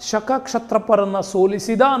 ಶಕ ಕ್ಷತ್ರಪರನ್ನು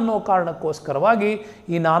ಸೋಲಿಸಿದ ಅನ್ನೋ ಕಾರಣಕ್ಕೋಸ್ಕರವಾಗಿ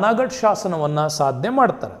ಈ ನಾನಾಗಢ್ ಶಾಸನವನ್ನು ಸಾಧನೆ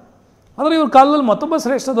ಮಾಡ್ತಾರೆ. ಆದರೆ ಇವ್ರ ಕಾಲದಲ್ಲಿ ಮತ್ತೊಬ್ಬ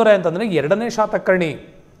ಶ್ರೇಷ್ಠ ದೊರೆ ಅಂತಂದರೆ 2ನೇ ಶಾತಕರ್ಣಿ.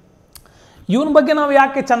 ಇವನ ಬಗ್ಗೆ ನಾವು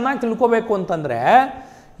ಯಾಕೆ ಚೆನ್ನಾಗಿ ತಿಳ್ಕೋಬೇಕು ಅಂತಂದರೆ,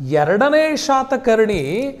 2ನೇ ಶಾತಕರ್ಣಿ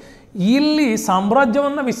ಇಲ್ಲಿ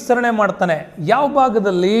ಸಾಮ್ರಾಜ್ಯವನ್ನು ವಿಸ್ತರಣೆ ಮಾಡ್ತಾನೆ. ಯಾವ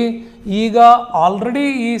ಭಾಗದಲ್ಲಿ? ಈಗ ಆಲ್ರೆಡಿ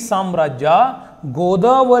ಈ ಸಾಮ್ರಾಜ್ಯ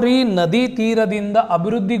ಗೋದಾವರಿ ನದಿ ತೀರದಿಂದ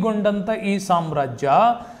ಅಭಿವೃದ್ಧಿಗೊಂಡಂಥ ಈ ಸಾಮ್ರಾಜ್ಯ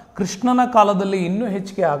ಕೃಷ್ಣನ ಕಾಲದಲ್ಲಿ ಇನ್ನೂ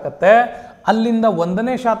ಹೆಚ್ಚಿಗೆ ಆಗತ್ತೆ. ಅಲ್ಲಿಂದ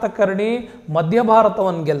 1ನೇ ಶಾತಕರ್ಣಿ ಮಧ್ಯ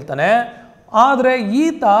ಭಾರತವನ್ನು ಗೆಲ್ತಾನೆ. ಆದರೆ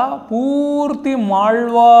ಈತ ಪೂರ್ತಿ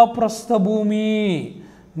ಮಾಳ್ವಾ ಪ್ರಸ್ಥಭೂಮಿ.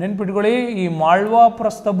 ನೆನ್ಪಿಟ್ಕೊಳ್ಳಿ, ಈ ಮಾಳ್ವಾ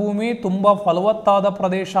ಪ್ರಸ್ಥಭೂಮಿ ತುಂಬ ಫಲವತ್ತಾದ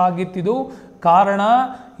ಪ್ರದೇಶ ಆಗಿತ್ತಿದು. ಕಾರಣ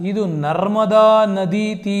ಇದು ನರ್ಮದಾ ನದಿ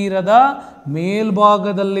ತೀರದ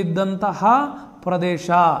ಮೇಲ್ಭಾಗದಲ್ಲಿದ್ದಂತಹ ಪ್ರದೇಶ.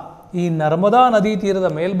 ಈ ನರ್ಮದಾ ನದಿ ತೀರದ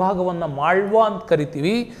ಮೇಲ್ಭಾಗವನ್ನು ಮಾಳ್ವಾ ಅಂತ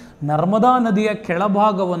ಕರಿತೀವಿ. ನರ್ಮದಾ ನದಿಯ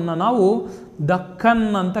ಕೆಳಭಾಗವನ್ನು ನಾವು ದಕ್ಕನ್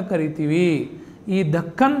ಅಂತ ಕರಿತೀವಿ. ಈ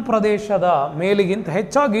ದಕ್ಕನ್ ಪ್ರದೇಶದ ಮೇಲಿಗಿಂತ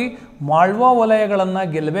ಹೆಚ್ಚಾಗಿ ಮಾಳ್ವಾ ವಲಯಗಳನ್ನು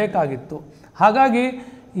ಗೆಲ್ಲಬೇಕಾಗಿತ್ತು. ಹಾಗಾಗಿ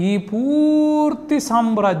ಈ ಪೂರ್ತಿ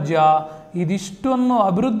ಸಾಮ್ರಾಜ್ಯ ಇದಿಷ್ಟನ್ನು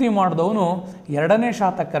ಅಭಿವೃದ್ಧಿ ಮಾಡಿದವನು 2ನೇ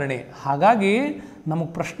ಶಾತಕರ್ಣಿ. ಹಾಗಾಗಿ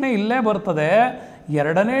ನಮಗೆ ಪ್ರಶ್ನೆ ಇಲ್ಲೇ ಬರ್ತದೆ,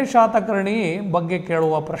 2ನೇ ಶಾತಕರ್ಣಿ ಬಗ್ಗೆ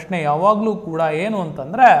ಕೇಳುವ ಪ್ರಶ್ನೆ ಯಾವಾಗಲೂ ಕೂಡ ಏನು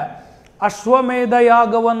ಅಂತಂದರೆ, ಅಶ್ವಮೇಧ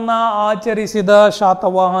ಯಾಗವನ್ನು ಆಚರಿಸಿದ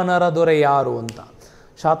ಶಾತವಾಹನರ ದೊರೆ ಯಾರು ಅಂತ.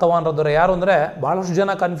 ಶಾತವಾಹನರ ದೊರೆ ಯಾರು ಅಂದರೆ ಭಾಳಷ್ಟು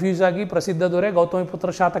ಜನ ಕನ್ಫ್ಯೂಸ್ ಆಗಿ ಪ್ರಸಿದ್ಧ ದೊರೆ ಗೌತಮಿಪುತ್ರ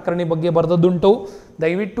ಶಾತಕರ್ಣಿ ಬಗ್ಗೆ ಬರೆದದ್ದುಂಟು.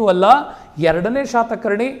 ದಯವಿಟ್ಟು ಅಲ್ಲ, 2ನೇ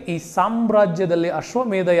ಶಾತಕರ್ಣಿ ಈ ಸಾಮ್ರಾಜ್ಯದಲ್ಲಿ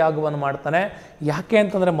ಅಶ್ವಮೇಧ ಯಾಗವನ್ನು ಮಾಡ್ತಾನೆ. ಯಾಕೆ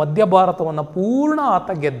ಅಂತಂದರೆ ಮಧ್ಯ ಭಾರತವನ್ನು ಪೂರ್ಣ ಆತ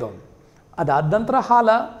ಗೆದ್ದವನು. ಅದಾದ ನಂತರ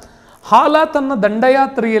ಹಾಲ ತನ್ನ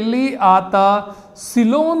ದಂಡಯಾತ್ರೆಯಲ್ಲಿ ಆತ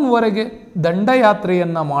ಸಿಲೋನ್ವರೆಗೆ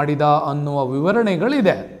ದಂಡಯಾತ್ರೆಯನ್ನು ಮಾಡಿದ ಅನ್ನುವ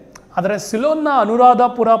ವಿವರಣೆಗಳಿದೆ. ಆದರೆ ಸಿಲೋನ್ನ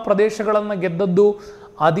ಅನುರಾಧಾಪುರ ಪ್ರದೇಶಗಳನ್ನು ಗೆದ್ದದ್ದು,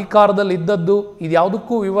 ಅಧಿಕಾರದಲ್ಲಿದ್ದದ್ದು,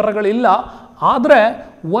 ಇದ್ಯಾವುದಕ್ಕೂ ವಿವರಗಳಿಲ್ಲ. ಆದರೆ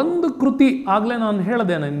ಒಂದು ಕೃತಿ ಆಗಲೇ ನಾನು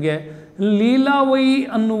ಹೇಳಿದೆ, ನನಗೆ ಲೀಲಾವಯಿ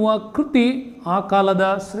ಅನ್ನುವ ಕೃತಿ ಆ ಕಾಲದ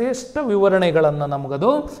ಶ್ರೇಷ್ಠ ವಿವರಣೆಗಳನ್ನು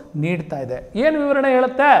ನಮಗದು ನೀಡ್ತಾ ಇದೆ. ಏನು ವಿವರಣೆ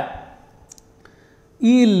ಹೇಳುತ್ತೆ?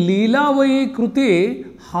 ಈ ಲೀಲಾವಯಿ ಕೃತಿ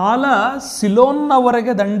ಹಾಲ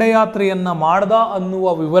ಸಿಲೋನ್ನವರೆಗೆ ದಂಡಯಾತ್ರೆಯನ್ನು ಮಾಡ್ದ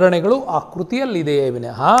ಅನ್ನುವ ವಿವರಣೆಗಳು ಆ ಕೃತಿಯಲ್ಲಿದೆಯೇ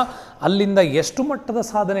ವಿನಃ ಅಲ್ಲಿಂದ ಎಷ್ಟು ಮಟ್ಟದ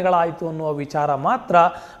ಸಾಧನೆಗಳಾಯಿತು ಅನ್ನುವ ವಿಚಾರ ಮಾತ್ರ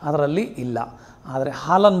ಅದರಲ್ಲಿ ಇಲ್ಲ. ಆದರೆ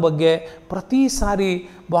ಹಾಲನ ಬಗ್ಗೆ ಪ್ರತಿ ಸಾರಿ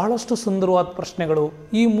ಬಹಳಷ್ಟು ಸುಂದರವಾದ ಪ್ರಶ್ನೆಗಳು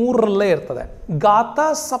ಈ 3ರಲ್ಲೇ ಇರ್ತದೆ. ಗಾಥಾ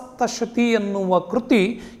ಸಪ್ತಶತಿ ಎನ್ನುವ ಕೃತಿ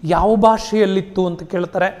ಯಾವ ಭಾಷೆಯಲ್ಲಿತ್ತು ಅಂತ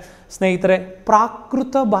ಕೇಳ್ತಾರೆ ಸ್ನೇಹಿತರೆ.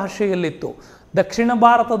 ಪ್ರಾಕೃತ ಭಾಷೆಯಲ್ಲಿತ್ತು. ದಕ್ಷಿಣ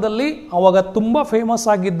ಭಾರತದಲ್ಲಿ ಅವಾಗ ತುಂಬ ಫೇಮಸ್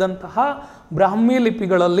ಆಗಿದ್ದಂತಹ ಬ್ರಾಹ್ಮಿ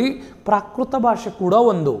ಲಿಪಿಗಳಲ್ಲಿ ಪ್ರಾಕೃತ ಭಾಷೆ ಕೂಡ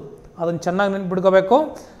ಒಂದು. ಅದನ್ನು ಚೆನ್ನಾಗಿ ನೆನ್ಪಿಡ್ಕೋಬೇಕು.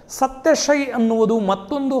 ಸತ್ಯಶೈ ಅನ್ನುವುದು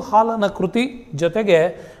ಮತ್ತೊಂದು ಹಾಲನ ಕೃತಿ. ಜೊತೆಗೆ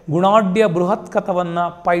ಗುಣಾಢ್ಯ ಬೃಹತ್ ಕಥವನ್ನು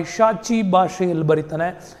ಪೈಶಾಚಿ ಭಾಷೆಯಲ್ಲಿ ಬರೀತಾನೆ.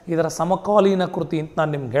 ಇದರ ಸಮಕಾಲೀನ ಕೃತಿ ಅಂತ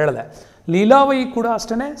ನಾನು ನಿಮ್ಗೆ ಹೇಳಿದೆ. ಲೀಲಾವಯಿ ಕೂಡ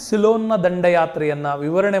ಅಷ್ಟೇ ಸಿಲೋನ್ನ ದಂಡಯಾತ್ರೆಯನ್ನು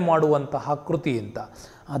ವಿವರಣೆ ಮಾಡುವಂತಹ ಕೃತಿ ಅಂತ.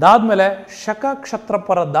 ಅದಾದಮೇಲೆ ಶಕ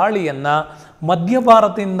ಕ್ಷತ್ರಪರ ದಾಳಿಯನ್ನು, ಮಧ್ಯ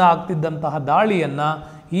ಭಾರತದಿಂದ ಆಗ್ತಿದ್ದಂತಹ ದಾಳಿಯನ್ನು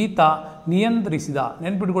ಈತ ನಿಯಂತ್ರಿಸಿದ.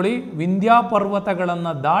 ನೆನ್ಪಿಟ್ಕೊಳ್ಳಿ, ವಿಂಧ್ಯ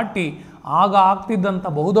ಪರ್ವತಗಳನ್ನು ದಾಟಿ ಆಗ ಆಗ್ತಿದ್ದಂಥ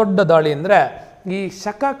ಬಹುದೊಡ್ಡ ದಾಳಿ ಅಂದರೆ ಈ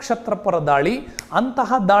ಶಕ ಕ್ಷತ್ರಪರ ದಾಳಿ.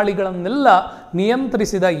 ಅಂತಹ ದಾಳಿಗಳನ್ನೆಲ್ಲ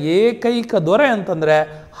ನಿಯಂತ್ರಿಸಿದ ಏಕೈಕ ದೊರೆ ಅಂತಂದರೆ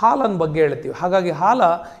ಹಾಲನ ಬಗ್ಗೆ ಹೇಳ್ತೀವಿ. ಹಾಗಾಗಿ ಹಾಲ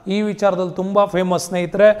ಈ ವಿಚಾರದಲ್ಲಿ ತುಂಬ ಫೇಮಸ್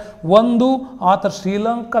ಸ್ನೇಹಿತರೆ. ಒಂದು, ಆತ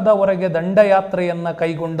ಶ್ರೀಲಂಕಾದವರೆಗೆ ದಂಡಯಾತ್ರೆಯನ್ನು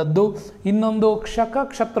ಕೈಗೊಂಡದ್ದು. ಇನ್ನೊಂದು, ಶಕ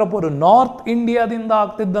ಕ್ಷತ್ರಪರು ನಾರ್ತ್ ಇಂಡಿಯಾದಿಂದ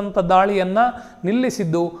ಆಗ್ತಿದ್ದಂಥ ದಾಳಿಯನ್ನು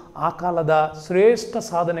ನಿಲ್ಲಿಸಿದ್ದು ಆ ಕಾಲದ ಶ್ರೇಷ್ಠ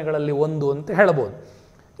ಸಾಧನೆಗಳಲ್ಲಿ ಒಂದು ಅಂತ ಹೇಳ್ಬೋದು.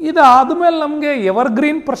 ಇದಾದಮೇಲೆ ನಮಗೆ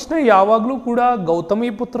ಎವರ್ಗ್ರೀನ್ ಪ್ರಶ್ನೆ ಯಾವಾಗಲೂ ಕೂಡ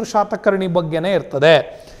ಗೌತಮಿಪುತ್ರ ಶಾತಕರ್ಣಿ ಬಗ್ಗೆನೇ ಇರ್ತದೆ.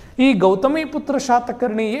 ಈ ಗೌತಮಿಪುತ್ರ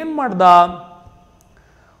ಶಾತಕರ್ಣಿ ಏನು ಮಾಡ್ದ?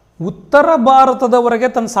 ಉತ್ತರ ಭಾರತದವರೆಗೆ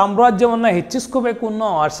ತನ್ನ ಸಾಮ್ರಾಜ್ಯವನ್ನು ಹೆಚ್ಚಿಸ್ಕೋಬೇಕು ಅನ್ನೋ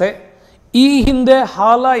ಆಸೆ. ಈ ಹಿಂದೆ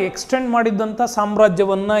ಹಾಲ ಎಕ್ಸ್ಟೆಂಡ್ ಮಾಡಿದ್ದಂಥ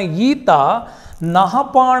ಸಾಮ್ರಾಜ್ಯವನ್ನು ಈತ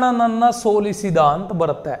ನಹಪಾಣನನ್ನು ಸೋಲಿಸಿದ ಅಂತ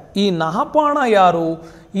ಬರುತ್ತೆ. ಈ ನಹಪಾಣ ಯಾರು?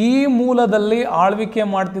 ಈ ಮೂಲದಲ್ಲಿ ಆಳ್ವಿಕೆ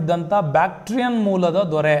ಮಾಡ್ತಿದ್ದಂಥ ಬ್ಯಾಕ್ಟ್ರಿಯನ್ ಮೂಲದ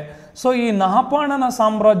ದೊರೆ. ಸೊ ಈ ನಹಪಾಣನ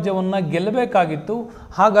ಸಾಮ್ರಾಜ್ಯವನ್ನು ಗೆಲ್ಲಬೇಕಾಗಿತ್ತು.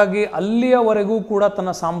 ಹಾಗಾಗಿ ಅಲ್ಲಿಯವರೆಗೂ ಕೂಡ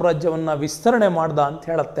ತನ್ನ ಸಾಮ್ರಾಜ್ಯವನ್ನು ವಿಸ್ತರಣೆ ಮಾಡ್ದ ಅಂತ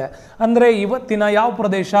ಹೇಳುತ್ತೆ. ಅಂದರೆ ಇವತ್ತಿನ ಯಾವ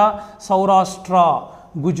ಪ್ರದೇಶ? ಸೌರಾಷ್ಟ್ರ,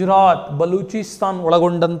 ಗುಜರಾತ್, ಬಲೂಚಿಸ್ತಾನ್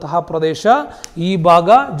ಒಳಗೊಂಡಂತಹ ಪ್ರದೇಶ ಈ ಭಾಗ.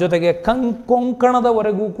 ಜೊತೆಗೆ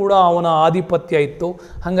ಕೊಂಕಣದವರೆಗೂ ಕೂಡ ಅವನ ಆಧಿಪತ್ಯ ಇತ್ತು.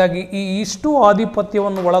 ಹಾಗಾಗಿ ಈ ಇಷ್ಟು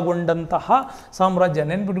ಆಧಿಪತ್ಯವನ್ನು ಒಳಗೊಂಡಂತಹ ಸಾಮ್ರಾಜ್ಯ.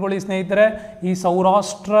 ನೆನ್ಪಿಟ್ಕೊಳ್ಳಿ ಸ್ನೇಹಿತರೆ, ಈ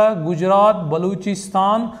ಸೌರಾಷ್ಟ್ರ, ಗುಜರಾತ್,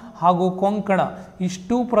 ಬಲೂಚಿಸ್ತಾನ್ ಹಾಗೂ ಕೊಂಕಣ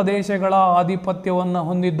ಇಷ್ಟು ಪ್ರದೇಶಗಳ ಆಧಿಪತ್ಯವನ್ನು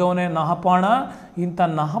ಹೊಂದಿದ್ದವನೇ ನಹಪಾಣ. ಇಂಥ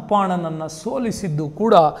ನಹಪಾಣನನ್ನು ಸೋಲಿಸಿದ್ದು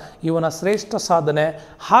ಕೂಡ ಇವನ ಶ್ರೇಷ್ಠ ಸಾಧನೆ.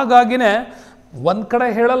 ಹಾಗಾಗಿನೇ ಒಂದು ಕಡೆ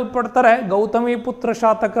ಹೇಳಲ್ಪಡ್ತಾರೆ ಗೌತಮಿಪುತ್ರ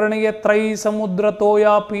ಶಾತಕರ್ಣಿಗೆ ತ್ರೈ ಸಮುದ್ರ ತೋಯ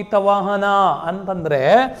ಪೀತವಾಹನ ಅಂತಂದರೆ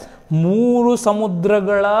 3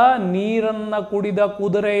 ಸಮುದ್ರಗಳ ನೀರನ್ನು ಕುಡಿದ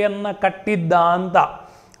ಕುದುರೆಯನ್ನು ಕಟ್ಟಿದ್ದ ಅಂತ.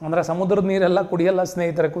 ಅಂದರೆ ಸಮುದ್ರದ ನೀರೆಲ್ಲ ಕುಡಿಯಲ್ಲ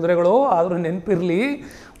ಸ್ನೇಹಿತರೆ ಕುದುರೆಗಳು, ಆದರೂ ನೆನಪಿರಲಿ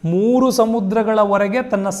 3 ಸಮುದ್ರಗಳವರೆಗೆ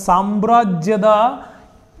ತನ್ನ ಸಾಮ್ರಾಜ್ಯದ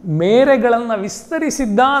ಮೇರೆಗಳನ್ನು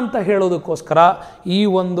ವಿಸ್ತರಿಸಿದ್ದ ಅಂತ ಹೇಳೋದಕ್ಕೋಸ್ಕರ ಈ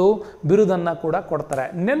ಒಂದು ಬಿರುದನ್ನು ಕೂಡ ಕೊಡ್ತಾರೆ.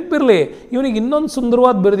 ನೆನಪಿರಲಿ, ಇವನಿಗೆ ಇನ್ನೊಂದು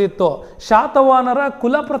ಸುಂದರವಾದ ಬಿರುದಿತ್ತು, ಶಾತವಾಹನರ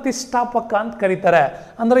ಕುಲ ಪ್ರತಿಷ್ಠಾಪಕ ಅಂತ ಕರೀತಾರೆ.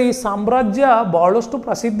 ಅಂದರೆ ಈ ಸಾಮ್ರಾಜ್ಯ ಬಹಳಷ್ಟು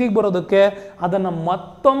ಪ್ರಸಿದ್ಧಿಗೆ ಬರೋದಕ್ಕೆ ಅದನ್ನು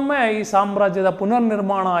ಮತ್ತೊಮ್ಮೆ ಈ ಸಾಮ್ರಾಜ್ಯದ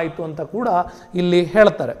ಪುನರ್ನಿರ್ಮಾಣ ಆಯಿತು ಅಂತ ಕೂಡ ಇಲ್ಲಿ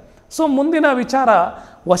ಹೇಳ್ತಾರೆ. ಸೊ ಮುಂದಿನ ವಿಚಾರ,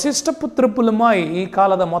 ವಸಿಷ್ಠ ಪುತ್ರ ಪುಲಮಾಯಿ ಈ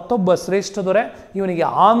ಕಾಲದ ಮತ್ತೊಬ್ಬ ಶ್ರೇಷ್ಠ ದೊರೆ. ಇವನಿಗೆ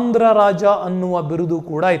ಆಂಧ್ರ ರಾಜ ಅನ್ನುವ ಬಿರುದು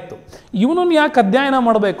ಕೂಡ ಇತ್ತು. ಇವನನ್ನು ಯಾಕೆ ಅಧ್ಯಯನ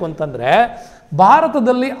ಮಾಡಬೇಕು ಅಂತಂದರೆ,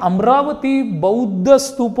 ಭಾರತದಲ್ಲಿ ಅಮರಾವತಿ ಬೌದ್ಧ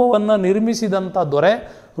ಸ್ತೂಪವನ್ನು ನಿರ್ಮಿಸಿದಂಥ ದೊರೆ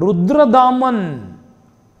ರುದ್ರದಾಮನ್,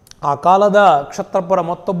 ಆ ಕಾಲದ ಕ್ಷತ್ರಪರ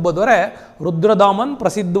ಮತ್ತೊಬ್ಬ ದೊರೆ ರುದ್ರದಾಮನ್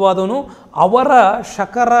ಪ್ರಸಿದ್ಧವಾದವನು. ಅವರ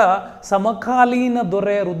ಶಕರ ಸಮಕಾಲೀನ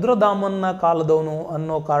ದೊರೆ ರುದ್ರದಾಮನ್ನ ಕಾಲದವನು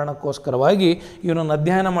ಅನ್ನೋ ಕಾರಣಕ್ಕೋಸ್ಕರವಾಗಿ ಇವನನ್ನು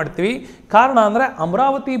ಅಧ್ಯಯನ ಮಾಡ್ತೀವಿ. ಕಾರಣ ಅಂದರೆ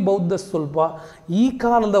ಅಮರಾವತಿ ಬೌದ್ಧ ಸ್ತೂಪ ಈ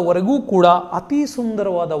ಕಾಲದವರೆಗೂ ಕೂಡ ಅತಿ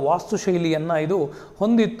ಸುಂದರವಾದ ವಾಸ್ತುಶೈಲಿಯನ್ನು ಇದು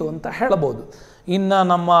ಹೊಂದಿತ್ತು ಅಂತ ಹೇಳಬಹುದು. ಇನ್ನು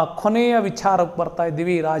ನಮ್ಮ ಕೊನೆಯ ವಿಚಾರಕ್ಕೆ ಬರ್ತಾ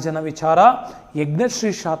ಇದ್ದೀವಿ, ರಾಜನ ವಿಚಾರ.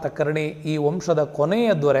 ಯಜ್ಞಶ್ರೀ ಶಾತಕರ್ಣಿ ಈ ವಂಶದ ಕೊನೆಯ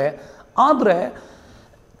ದೊರೆ. ಆದರೆ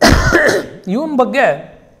ಇವನ ಬಗ್ಗೆ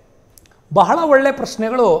ಬಹಳ ಒಳ್ಳೆ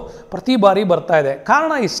ಪ್ರಶ್ನೆಗಳು ಪ್ರತಿ ಬಾರಿ ಬರ್ತಾ ಇದೆ.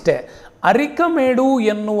 ಕಾರಣ ಇಷ್ಟೇ, ಅರಿಕಮೇಡು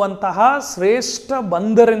ಎನ್ನುವಂತಹ ಶ್ರೇಷ್ಠ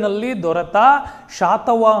ಬಂದರಿನಲ್ಲಿ ದೊರೆತ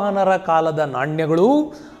ಶಾತವಾಹನರ ಕಾಲದ ನಾಣ್ಯಗಳು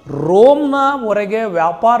ರೋಮ್ನವರೆಗೆ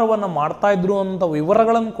ವ್ಯಾಪಾರವನ್ನು ಮಾಡ್ತಾಯಿದ್ರು ಅಂತ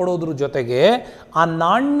ವಿವರಗಳನ್ನು ಕೊಡೋದ್ರ ಜೊತೆಗೆ ಆ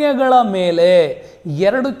ನಾಣ್ಯಗಳ ಮೇಲೆ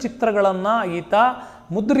 2 ಚಿತ್ರಗಳನ್ನು ಈತ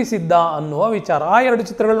ಮುದ್ರಿಸಿದ್ದ ಅನ್ನುವ ವಿಚಾರ. ಆ 2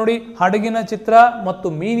 ಚಿತ್ರಗಳು ನೋಡಿ, ಹಡಗಿನ ಚಿತ್ರ ಮತ್ತು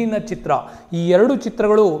ಮೀನಿನ ಚಿತ್ರ. ಈ 2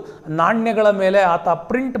 ಚಿತ್ರಗಳು ನಾಣ್ಯಗಳ ಮೇಲೆ ಆತ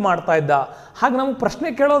ಪ್ರಿಂಟ್ ಮಾಡ್ತಾ ಇದ್ದ. ಹಾಗೆ ನಮಗೆ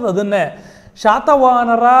ಪ್ರಶ್ನೆ ಕೇಳೋದು ಅದನ್ನೇ,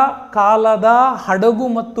 ಶಾತವಾಹನರ ಕಾಲದ ಹಡಗು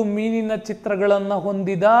ಮತ್ತು ಮೀನಿನ ಚಿತ್ರಗಳನ್ನು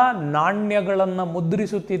ಹೊಂದಿದ ನಾಣ್ಯಗಳನ್ನು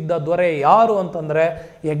ಮುದ್ರಿಸುತ್ತಿದ್ದ ದೊರೆ ಯಾರು ಅಂತಂದರೆ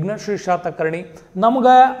ಯಜ್ಞಶ್ರೀ ಶಾತಕರ್ಣಿ.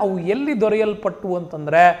 ನಮಗೆ ಅವು ಎಲ್ಲಿ ದೊರೆಯಲ್ಪಟ್ಟು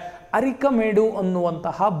ಅಂತಂದರೆ ಅರಿಕಮೇಡು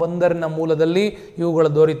ಅನ್ನುವಂತಹ ಬಂದರಿನ ಮೂಲದಲ್ಲಿ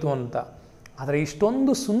ಇವುಗಳು ದೊರೆತು ಅಂತ. ಆದರೆ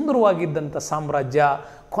ಇಷ್ಟೊಂದು ಸುಂದರವಾಗಿದ್ದಂಥ ಸಾಮ್ರಾಜ್ಯ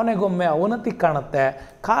ಕೊನೆಗೊಮ್ಮೆ ಅವನತಿ ಕಾಣುತ್ತೆ.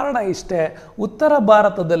 ಕಾರಣ ಇಷ್ಟೇ, ಉತ್ತರ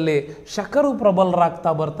ಭಾರತದಲ್ಲಿ ಶಕರು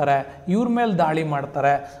ಪ್ರಬಲರಾಗ್ತಾ ಬರ್ತಾರೆ, ಇವ್ರ ಮೇಲೆ ದಾಳಿ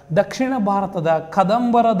ಮಾಡ್ತಾರೆ. ದಕ್ಷಿಣ ಭಾರತದ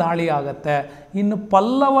ಕದಂಬರ ದಾಳಿ ಆಗತ್ತೆ, ಇನ್ನು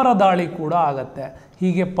ಪಲ್ಲವರ ದಾಳಿ ಕೂಡ ಆಗತ್ತೆ.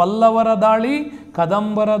 ಹೀಗೆ ಪಲ್ಲವರ ದಾಳಿ,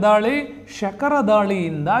 ಕದಂಬರ ದಾಳಿ, ಶಕರ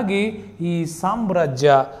ದಾಳಿಯಿಂದಾಗಿ ಈ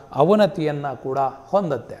ಸಾಮ್ರಾಜ್ಯ ಅವನತಿಯನ್ನು ಕೂಡ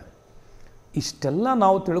ಹೊಂದತ್ತೆ. ಇಷ್ಟೆಲ್ಲ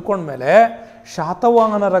ನಾವು ತಿಳ್ಕೊಂಡ್ಮೇಲೆ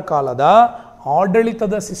ಶಾತವಾಹನರ ಕಾಲದ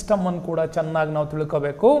ಆಡಳಿತದ ಸಿಸ್ಟಮನ್ನು ಕೂಡ ಚೆನ್ನಾಗಿ ನಾವು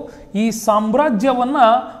ತಿಳ್ಕೋಬೇಕು. ಈ ಸಾಮ್ರಾಜ್ಯವನ್ನು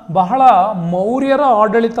ಬಹಳ ಮೌರ್ಯರ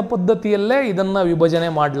ಆಡಳಿತ ಪದ್ಧತಿಯಲ್ಲೇ ಇದನ್ನು ವಿಭಜನೆ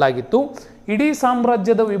ಮಾಡಲಾಗಿತ್ತು. ಇಡೀ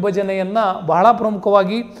ಸಾಮ್ರಾಜ್ಯದ ವಿಭಜನೆಯನ್ನು ಬಹಳ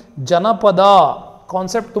ಪ್ರಮುಖವಾಗಿ ಜನಪದ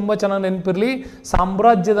ಕಾನ್ಸೆಪ್ಟ್ ತುಂಬ ಚೆನ್ನಾಗಿ ನೆನಪಿರಲಿ.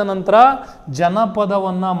 ಸಾಮ್ರಾಜ್ಯದ ನಂತರ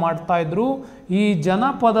ಜನಪದವನ್ನು ಮಾಡ್ತಾಯಿದ್ರು. ಈ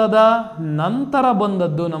ಜನಪದದ ನಂತರ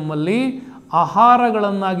ಬಂದದ್ದು ನಮ್ಮಲ್ಲಿ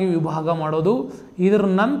ಆಹಾರಗಳನ್ನಾಗಿ ವಿಭಾಗ ಮಾಡೋದು. ಇದರ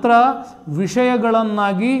ನಂತರ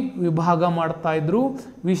ವಿಷಯಗಳನ್ನಾಗಿ ವಿಭಾಗ ಮಾಡ್ತಾಯಿದ್ರು.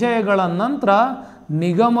 ವಿಷಯಗಳ ನಂತರ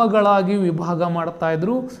ನಿಗಮಗಳಾಗಿ ವಿಭಾಗ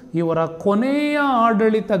ಮಾಡ್ತಾಯಿದ್ರು. ಇವರ ಕೊನೆಯ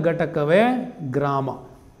ಆಡಳಿತ ಘಟಕವೇ ಗ್ರಾಮ.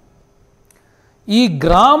 ಈ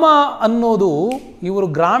ಗ್ರಾಮ ಅನ್ನೋದು, ಇವರು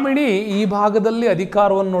ಗ್ರಾಮಿಣಿ ಈ ಭಾಗದಲ್ಲಿ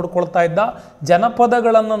ಅಧಿಕಾರವನ್ನು ನೋಡ್ಕೊಳ್ತಾ ಇದ್ದ.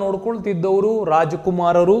 ಜನಪದಗಳನ್ನು ನೋಡ್ಕೊಳ್ತಿದ್ದವರು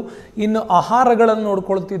ರಾಜಕುಮಾರರು, ಇನ್ನು ಆಹಾರಗಳನ್ನು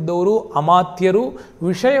ನೋಡ್ಕೊಳ್ತಿದ್ದವರು ಅಮಾತ್ಯರು,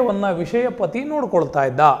 ವಿಷಯಪತಿ ನೋಡ್ಕೊಳ್ತಾ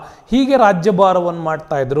ಇದ್ದ. ಹೀಗೆ ರಾಜ್ಯಭಾರವನ್ನು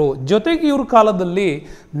ಮಾಡ್ತಾ ಇದ್ರು. ಜೊತೆಗೆ ಇವ್ರ ಕಾಲದಲ್ಲಿ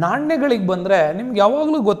ನಾಣ್ಯಗಳಿಗೆ ಬಂದರೆ ನಿಮ್ಗೆ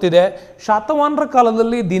ಯಾವಾಗಲೂ ಗೊತ್ತಿದೆ, ಶಾತವಾಹನರ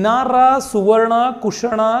ಕಾಲದಲ್ಲಿ ದಿನಾರ, ಸುವರ್ಣ,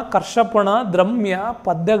 ಕುಶಣ, ಕರ್ಷಪಣ, ದ್ರಮ್ಯ,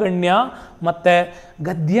 ಪದ್ಯಗಣ್ಯ ಮತ್ತು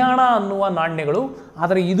ಗದ್ಯಾಣ ಅನ್ನುವ ನಾಣ್ಯಗಳು.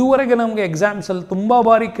 ಆದರೆ ಇದುವರೆಗೆ ನಮಗೆ ಎಕ್ಸಾಮ್ಸಲ್ಲಿ ತುಂಬ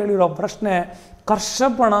ಬಾರಿ ಕೇಳಿರೋ ಪ್ರಶ್ನೆ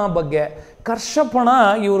ಕರ್ಷಪಣ ಬಗ್ಗೆ. ಕರ್ಷಪಣ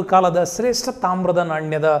ಇವ್ರ ಕಾಲದ ಶ್ರೇಷ್ಠ ತಾಮ್ರದ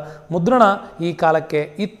ನಾಣ್ಯದ ಮುದ್ರಣ ಈ ಕಾಲಕ್ಕೆ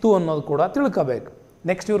ಇತ್ತು ಅನ್ನೋದು ಕೂಡ ತಿಳ್ಕೋಬೇಕು.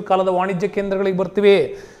 ನೆಕ್ಸ್ಟ್ ಇವ್ರ ಕಾಲದ ವಾಣಿಜ್ಯ ಕೇಂದ್ರಗಳಿಗೆ ಬರ್ತೀವಿ.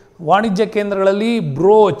 ವಾಣಿಜ್ಯ ಕೇಂದ್ರಗಳಲ್ಲಿ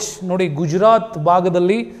ಬ್ರೋಚ್ ನೋಡಿ, ಗುಜರಾತ್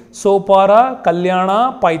ಭಾಗದಲ್ಲಿ ಸೋಪಾರ, ಕಲ್ಯಾಣ,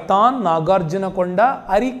 ಪೈತಾನ್, ನಾಗಾರ್ಜುನಕೊಂಡ,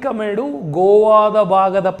 ಅರಿಕಮೇಡು, ಗೋವಾದ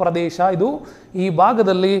ಭಾಗದ ಪ್ರದೇಶ ಇದು. ಈ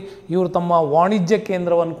ಭಾಗದಲ್ಲಿ ಇವರು ತಮ್ಮ ವಾಣಿಜ್ಯ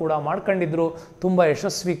ಕೇಂದ್ರವನ್ನು ಕೂಡ ಮಾಡ್ಕೊಂಡಿದ್ರು. ತುಂಬ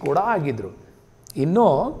ಯಶಸ್ವಿ ಕೂಡ ಆಗಿದ್ರು. ಇನ್ನು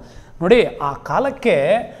ನೋಡಿ, ಆ ಕಾಲಕ್ಕೆ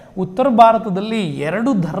ಉತ್ತರ ಭಾರತದಲ್ಲಿ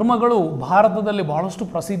 2 ಧರ್ಮಗಳು ಭಾರತದಲ್ಲಿ ಬಹಳಷ್ಟು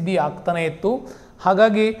ಪ್ರಸಿದ್ಧಿ ಆಗ್ತಾನೆ ಇತ್ತು.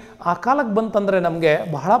 ಹಾಗಾಗಿ ಆ ಕಾಲಕ್ಕೆ ಬಂತಂದರೆ ನಮಗೆ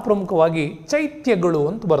ಬಹಳ ಪ್ರಮುಖವಾಗಿ ಚೈತ್ಯಗಳು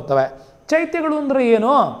ಅಂತ ಬರ್ತವೆ. ಚೈತ್ಯಗಳು ಅಂದರೆ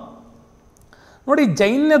ಏನು ನೋಡಿ,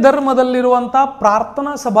 ಜೈನ ಧರ್ಮದಲ್ಲಿರುವಂಥ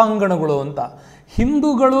ಪ್ರಾರ್ಥನಾ ಸಭಾಂಗಣಗಳು ಅಂತ.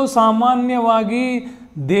 ಹಿಂದೂಗಳು ಸಾಮಾನ್ಯವಾಗಿ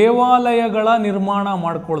ದೇವಾಲಯಗಳ ನಿರ್ಮಾಣ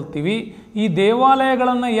ಮಾಡ್ಕೊಳ್ತೀವಿ. ಈ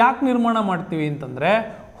ದೇವಾಲಯಗಳನ್ನು ಯಾಕೆ ನಿರ್ಮಾಣ ಮಾಡ್ತೀವಿ ಅಂತಂದರೆ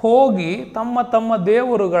ಹೋಗಿ ತಮ್ಮ ತಮ್ಮ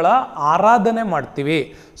ದೇವರುಗಳ ಆರಾಧನೆ ಮಾಡ್ತೀವಿ.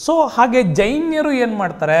 ಸೊ ಹಾಗೆ ಜೈನ್ಯರು ಏನು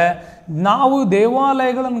ಮಾಡ್ತಾರೆ, ನಾವು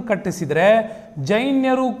ದೇವಾಲಯಗಳನ್ನು ಕಟ್ಟಿಸಿದರೆ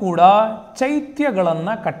ಜೈನ್ಯರು ಕೂಡ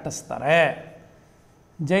ಚೈತ್ಯಗಳನ್ನು ಕಟ್ಟಿಸ್ತಾರೆ.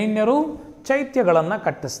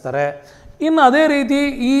 ಇನ್ನು ಅದೇ ರೀತಿ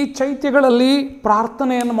ಈ ಚೈತ್ಯಗಳಲ್ಲಿ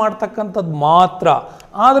ಪ್ರಾರ್ಥನೆಯನ್ನು ಮಾಡ್ತಕ್ಕಂಥದ್ದು ಮಾತ್ರ.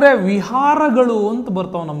 ಆದರೆ ವಿಹಾರಗಳು ಅಂತ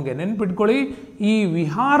ಬರ್ತಾವೆ ನಮಗೆ, ನೆನ್ಪಿಟ್ಕೊಳ್ಳಿ. ಈ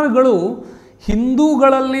ವಿಹಾರಗಳು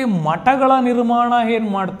ಹಿಂದೂಗಳಲ್ಲಿ ಮಠಗಳ ನಿರ್ಮಾಣ ಏನು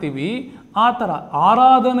ಮಾಡ್ತೀವಿ ಆ ಥರ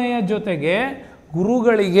ಆರಾಧನೆಯ ಜೊತೆಗೆ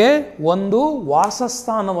ಗುರುಗಳಿಗೆ ಒಂದು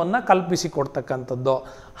ವಾಸಸ್ಥಾನವನ್ನು ಕಲ್ಪಿಸಿಕೊಡ್ತಕ್ಕಂಥದ್ದು.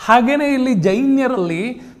 ಹಾಗೆಯೇ ಇಲ್ಲಿ ಜೈನ್ಯರಲ್ಲಿ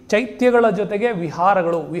ಚೈತ್ಯಗಳ ಜೊತೆಗೆ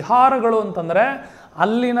ವಿಹಾರಗಳು ಅಂತಂದರೆ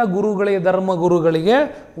ಅಲ್ಲಿನ ಗುರುಗಳಿಗೆ, ಧರ್ಮಗುರುಗಳಿಗೆ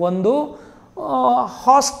ಒಂದು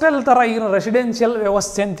ಹಾಸ್ಟೆಲ್ ಥರ, ಏನು ರೆಸಿಡೆನ್ಷಿಯಲ್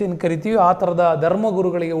ವ್ಯವಸ್ಥೆ ಅಂತ ಏನು ಕರಿತೀವಿ, ಆ ಥರದ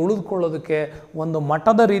ಧರ್ಮಗುರುಗಳಿಗೆ ಉಳಿದುಕೊಳ್ಳೋದಕ್ಕೆ ಒಂದು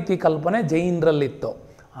ಮಠದ ರೀತಿ ಕಲ್ಪನೆ ಜೈನರಲ್ಲಿತ್ತು.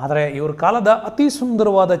 ಆದರೆ ಇವ್ರ ಕಾಲದ ಅತಿ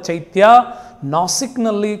ಸುಂದರವಾದ ಚೈತ್ಯ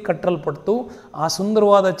ನಾಸಿಕ್ನಲ್ಲಿ ಕಟ್ಟಲ್ಪಡ್ತು. ಆ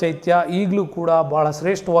ಸುಂದರವಾದ ಚೈತ್ಯ ಈಗಲೂ ಕೂಡ ಭಾಳ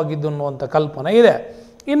ಶ್ರೇಷ್ಠವಾಗಿದ್ದು ಅನ್ನುವಂಥ ಕಲ್ಪನೆ ಇದೆ.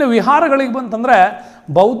 ಇನ್ನು ವಿಹಾರಗಳಿಗೆ ಬಂತಂದರೆ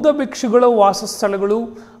ಬೌದ್ಧ ಭಿಕ್ಷುಗಳ ವಾಸಸ್ಥಳಗಳು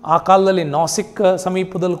ಆ ಕಾಲದಲ್ಲಿ ನಾಸಿಕ್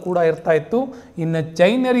ಸಮೀಪದಲ್ಲಿ ಕೂಡ ಇರ್ತಾ ಇತ್ತು. ಇನ್ನು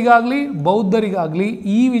ಜೈನರಿಗಾಗಲಿ ಬೌದ್ಧರಿಗಾಗಲಿ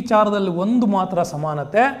ಈ ವಿಚಾರದಲ್ಲಿ ಒಂದು ಮಾತ್ರ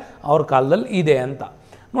ಸಮಾನತೆ ಅವ್ರ ಕಾಲದಲ್ಲಿ ಇದೆ ಅಂತ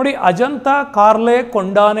ನೋಡಿ. ಅಜಂತ, ಕಾರ್ಲೆ,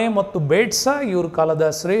 ಕೊಂಡಾನೆ ಮತ್ತು ಬೇಟ್ಸ ಇವ್ರ ಕಾಲದ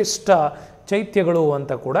ಶ್ರೇಷ್ಠ ಚೈತ್ಯಗಳು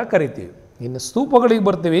ಅಂತ ಕೂಡ ಕರಿತೀವಿ. ಇನ್ನು ಸ್ತೂಪಗಳಿಗೆ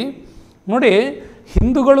ಬರ್ತೀವಿ ನೋಡಿ.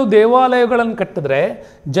 ಹಿಂದೂಗಳು ದೇವಾಲಯಗಳನ್ನು ಕಟ್ಟಿದ್ರೆ,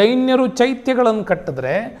 ಜೈನ್ಯರು ಚೈತ್ಯಗಳನ್ನು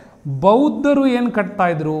ಕಟ್ಟಿದ್ರೆ, ಬೌದ್ಧರು ಏನು ಕಟ್ತಾ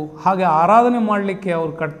ಇದ್ರು, ಹಾಗೆ ಆರಾಧನೆ ಮಾಡಲಿಕ್ಕೆ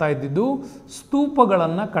ಅವ್ರು ಕಟ್ತಾ ಇದ್ದಿದ್ದು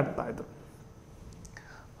ಸ್ತೂಪಗಳನ್ನು ಕಟ್ತಾ ಇದ್ರು.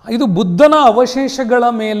 ಇದು ಬುದ್ಧನ ಅವಶೇಷಗಳ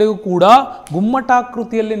ಮೇಲೆಯೂ ಕೂಡ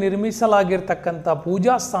ಗುಮ್ಮಟಾಕೃತಿಯಲ್ಲಿ ನಿರ್ಮಿಸಲಾಗಿರ್ತಕ್ಕಂಥ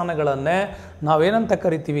ಪೂಜಾ ಸ್ಥಾನಗಳನ್ನೇ ನಾವೇನಂತ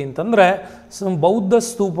ಕರಿತೀವಿ ಅಂತಂದರೆ ಬೌದ್ಧ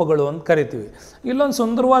ಸ್ತೂಪಗಳು ಅಂತ ಕರಿತೀವಿ. ಇಲ್ಲೊಂದು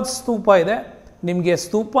ಸುಂದರವಾದ ಸ್ತೂಪ ಇದೆ. ನಿಮಗೆ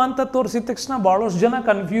ಸ್ತೂಪ ಅಂತ ತೋರಿಸಿದ ತಕ್ಷಣ ಭಾಳಷ್ಟು ಜನ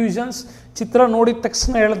ಕನ್ಫ್ಯೂಷನ್ಸ್, ಚಿತ್ರ ನೋಡಿದ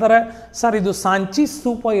ತಕ್ಷಣ ಹೇಳ್ತಾರೆ ಸರ್ ಇದು ಸಾಂಚಿ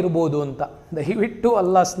ಸ್ತೂಪ ಇರ್ಬೋದು ಅಂತ. ದಯವಿಟ್ಟು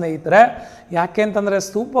ಅಲ್ಲ ಸ್ನೇಹಿತರೆ. ಯಾಕೆ ಅಂತಂದರೆ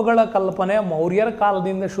ಸ್ತೂಪಗಳ ಕಲ್ಪನೆ ಮೌರ್ಯರ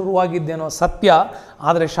ಕಾಲದಿಂದ ಶುರುವಾಗಿದ್ದೇನೋ ಸತ್ಯ,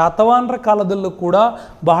 ಆದರೆ ಶಾತವಾಹನರ ಕಾಲದಲ್ಲೂ ಕೂಡ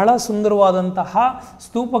ಬಹಳ ಸುಂದರವಾದಂತಹ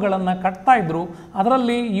ಸ್ತೂಪಗಳನ್ನು ಕಟ್ತಾ ಇದ್ರು.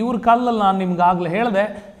 ಅದರಲ್ಲಿ ಇವ್ರ ಕಾಲದಲ್ಲಿ ನಾನು ನಿಮ್ಗಾಗಲೇ ಹೇಳಿದೆ,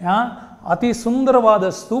 ಅತಿ ಸುಂದರವಾದ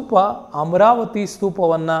ಸ್ತೂಪ ಅಮರಾವತಿ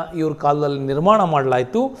ಸ್ತೂಪವನ್ನು ಇವ್ರ ಕಾಲದಲ್ಲಿ ನಿರ್ಮಾಣ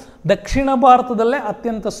ಮಾಡಲಾಯಿತು. ದಕ್ಷಿಣ ಭಾರತದಲ್ಲೇ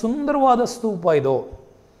ಅತ್ಯಂತ ಸುಂದರವಾದ ಸ್ತೂಪ ಇದು.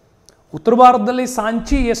 ಉತ್ತರ ಭಾರತದಲ್ಲಿ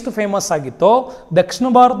ಸಾಂಚಿ ಎಷ್ಟು ಫೇಮಸ್ ಆಗಿತ್ತೋ ದಕ್ಷಿಣ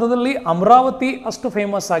ಭಾರತದಲ್ಲಿ ಅಮರಾವತಿ ಅಷ್ಟು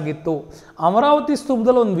ಫೇಮಸ್ ಆಗಿತ್ತು. ಅಮರಾವತಿ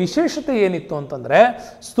ಸ್ತೂಪದಲ್ಲಿ ಒಂದು ವಿಶೇಷತೆ ಏನಿತ್ತು ಅಂತಂದರೆ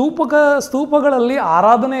ಸ್ತೂಪಗಳಲ್ಲಿ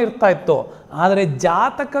ಆರಾಧನೆ ಇರ್ತಾ ಇತ್ತು, ಆದರೆ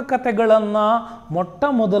ಜಾತಕ ಕಥೆಗಳನ್ನು ಮೊಟ್ಟ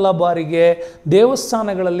ಮೊದಲ ಬಾರಿಗೆ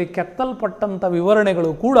ದೇವಸ್ಥಾನಗಳಲ್ಲಿ ಕೆತ್ತಲ್ಪಟ್ಟಂಥ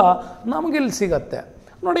ವಿವರಣೆಗಳು ಕೂಡ ನಮಗಿಲ್ಲಿ ಸಿಗತ್ತೆ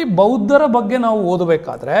ನೋಡಿ. ಬೌದ್ಧರ ಬಗ್ಗೆ ನಾವು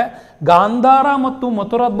ಓದಬೇಕಾದ್ರೆ ಗಾಂಧಾರ ಮತ್ತು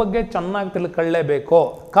ಮಥುರಾದ ಬಗ್ಗೆ ಚೆನ್ನಾಗಿ ತಿಳ್ಕೊಳ್ಳೇಬೇಕು.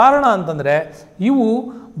 ಕಾರಣ ಅಂತಂದರೆ ಇವು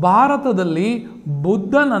ಭಾರತದಲ್ಲಿ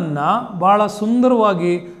ಬುದ್ಧನನ್ನು ಭಾಳ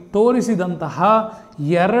ಸುಂದರವಾಗಿ ತೋರಿಸಿದಂತಹ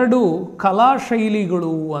ಎರಡು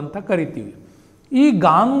ಕಲಾಶೈಲಿಗಳು ಅಂತ ಕರಿತೀವಿ. ಈ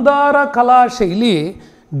ಗಾಂಧಾರ ಕಲಾಶೈಲಿ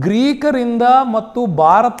ಗ್ರೀಕರಿಂದ ಮತ್ತು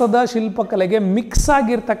ಭಾರತದ ಶಿಲ್ಪಕಲೆಗೆ ಮಿಕ್ಸ್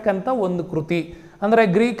ಆಗಿರ್ತಕ್ಕಂಥ ಒಂದು ಕೃತಿ. ಅಂದರೆ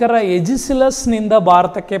ಗ್ರೀಕರ ಎಜಿಸಿಲಸ್ನಿಂದ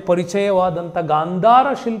ಭಾರತಕ್ಕೆ ಪರಿಚಯವಾದಂಥ ಗಾಂಧಾರ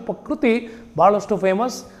ಶಿಲ್ಪಕೃತಿ ಭಾಳಷ್ಟು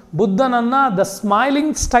ಫೇಮಸ್. ಬುದ್ಧನನ್ನು ದ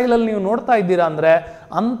ಸ್ಮೈಲಿಂಗ್ ಸ್ಟೈಲಲ್ಲಿ ನೀವು ನೋಡ್ತಾ ಇದ್ದೀರಾ ಅಂದರೆ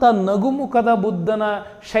ಅಂಥ ನಗುಮುಖದ ಬುದ್ಧನ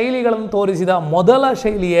ಶೈಲಿಗಳನ್ನು ತೋರಿಸಿದ ಮೊದಲ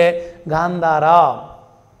ಶೈಲಿಯೇ ಗಾಂಧಾರ.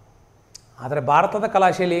 ಆದರೆ ಭಾರತದ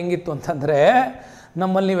ಕಲಾಶೈಲಿ ಹೆಂಗಿತ್ತು ಅಂತಂದರೆ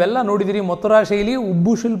ನಮ್ಮಲ್ಲಿ ನೀವೆಲ್ಲ ನೋಡಿದಿರಿ, ಮಥುರಾ ಶೈಲಿ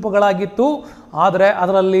ಉಬ್ಬು ಶಿಲ್ಪಗಳಾಗಿತ್ತು, ಆದರೆ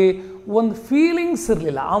ಅದರಲ್ಲಿ ಒಂದು ಫೀಲಿಂಗ್ಸ್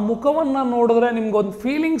ಇರಲಿಲ್ಲ. ಆ ಮುಖವನ್ನು ನೋಡಿದ್ರೆ ನಿಮ್ಗೊಂದು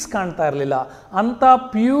ಫೀಲಿಂಗ್ಸ್ ಕಾಣ್ತಾ ಇರಲಿಲ್ಲ. ಅಂಥ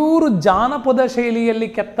ಪ್ಯೂರ್ ಜಾನಪದ ಶೈಲಿಯಲ್ಲಿ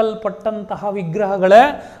ಕೆತ್ತಲ್ಪಟ್ಟಂತಹ ವಿಗ್ರಹಗಳೇ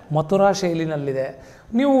ಮಥುರಾ ಶೈಲಿನಲ್ಲಿದೆ.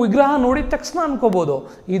 ನೀವು ವಿಗ್ರಹ ನೋಡಿದ ತಕ್ಷಣ ಅನ್ಕೋಬೋದು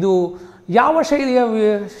ಇದು ಯಾವ ಶೈಲಿಯ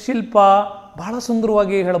ಶಿಲ್ಪ, ಬಹಳ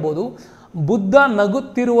ಸುಂದರವಾಗಿ ಹೇಳ್ಬೋದು. ಬುದ್ಧ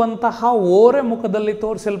ನಗುತ್ತಿರುವಂತಹ ಓರೆ ಮುಖದಲ್ಲಿ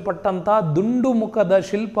ತೋರಿಸಲ್ಪಟ್ಟಂಥ ದುಂಡು ಮುಖದ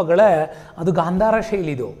ಶಿಲ್ಪಗಳೇ ಅದು ಗಾಂಧಾರ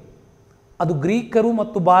ಶೈಲಿದು. ಅದು ಗ್ರೀಕರು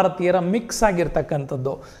ಮತ್ತು ಭಾರತೀಯರ ಮಿಕ್ಸ್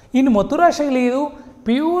ಆಗಿರ್ತಕ್ಕಂಥದ್ದು. ಇನ್ನು ಮಥುರಾ ಶೈಲಿ ಇದು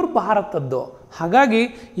ಪ್ಯೂರ್ ಭಾರತದ್ದು. ಹಾಗಾಗಿ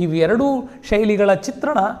ಇವೆರಡೂ ಶೈಲಿಗಳ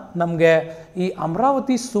ಚಿತ್ರಣ ನಮಗೆ ಈ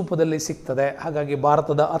ಅಮರಾವತಿ ಸ್ತೂಪದಲ್ಲಿ ಸಿಗ್ತದೆ. ಹಾಗಾಗಿ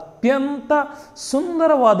ಭಾರತದ ಅತ್ಯಂತ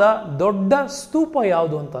ಸುಂದರವಾದ ದೊಡ್ಡ ಸ್ತೂಪ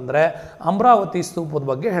ಯಾವುದು ಅಂತಂದರೆ ಅಮರಾವತಿ ಸ್ತೂಪದ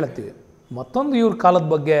ಬಗ್ಗೆ ಹೇಳ್ತೀವಿ. ಮತ್ತೊಂದು ಇವ್ರ ಕಾಲದ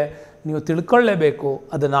ಬಗ್ಗೆ ನೀವು ತಿಳ್ಕೊಳ್ಳೇಬೇಕು,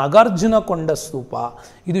 ಅದು ನಾಗಾರ್ಜುನ ಕೊಂಡ ಸ್ತೂಪ.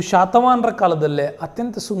 ಇದು ಶಾತವಾಹನರ ಕಾಲದಲ್ಲೇ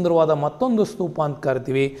ಅತ್ಯಂತ ಸುಂದರವಾದ ಮತ್ತೊಂದು ಸ್ತೂಪ ಅಂತ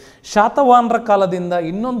ಕರಿತೀವಿ. ಶಾತವಾಹನರ ಕಾಲದಿಂದ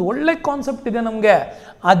ಇನ್ನೊಂದು ಒಳ್ಳೆ ಕಾನ್ಸೆಪ್ಟ್ ಇದೆ ನಮಗೆ.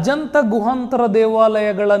 ಅಜಂತ ಗುಹಾಂತರ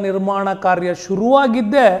ದೇವಾಲಯಗಳ ನಿರ್ಮಾಣ ಕಾರ್ಯ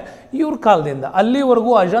ಶುರುವಾಗಿದ್ದೇ ಇವ್ರ ಕಾಲದಿಂದ.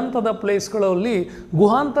 ಅಲ್ಲಿವರೆಗೂ ಅಜಂತದ ಪ್ಲೇಸ್ಗಳಲ್ಲಿ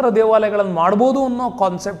ಗುಹಾಂತರ ದೇವಾಲಯಗಳನ್ನು ಮಾಡ್ಬೋದು ಅನ್ನೋ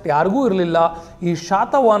ಕಾನ್ಸೆಪ್ಟ್ ಯಾರಿಗೂ ಇರಲಿಲ್ಲ. ಈ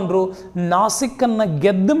ಶಾತವಾಹನರು ನಾಸಿಕ್ಕನ್ನು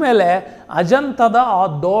ಗೆದ್ದ ಮೇಲೆ ಅಜಂತದ ಆ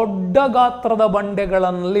ದೊಡ್ಡ ಗಾತ್ರದ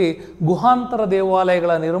ಬಂಡೆಗಳಲ್ಲಿ ಗುಹಾಂತರ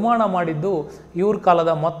ದೇವಾಲಯಗಳ ನಿರ್ಮಾಣ ಮಾಡಿದ್ದು ಇವ್ರ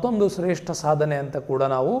ಕಾಲದ ಮತ್ತೊಂದು ಶ್ರೇಷ್ಠ ಸಾಧನೆ ಅಂತ ಕೂಡ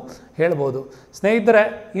ನಾವು ಹೇಳ್ಬೋದು. ಸ್ನೇಹಿತರೆ,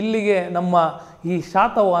 ಇಲ್ಲಿಗೆ ನಮ್ಮ ಈ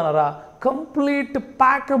ಶಾತವಾಹನರ ಕಂಪ್ಲೀಟ್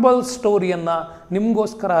ಪ್ಯಾಕಬಲ್ ಸ್ಟೋರಿಯನ್ನು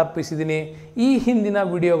ನಿಮಗೋಸ್ಕರ ಅರ್ಪಿಸಿದ್ದೀನಿ. ಈ ಹಿಂದಿನ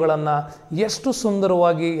ವಿಡಿಯೋಗಳನ್ನು ಎಷ್ಟು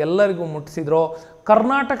ಸುಂದರವಾಗಿ ಎಲ್ಲರಿಗೂ ಮುಟ್ಟಿಸಿದ್ರೋ,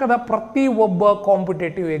 ಕರ್ನಾಟಕದ ಪ್ರತಿ ಒಬ್ಬ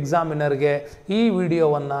ಕಾಂಪಿಟೇಟಿವ್ ಎಕ್ಸಾಮಿನರ್ಗೆ ಈ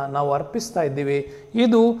ವಿಡಿಯೋವನ್ನು ನಾವು ಅರ್ಪಿಸ್ತಾ ಇದ್ದೀವಿ.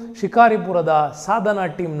 ಇದು ಶಿಕಾರಿಪುರದ ಸಾಧನಾ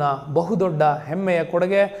ಟೀಮ್ನ ಬಹುದೊಡ್ಡ ಹೆಮ್ಮೆಯ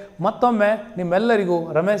ಕೊಡುಗೆ. ಮತ್ತೊಮ್ಮೆ ನಿಮ್ಮೆಲ್ಲರಿಗೂ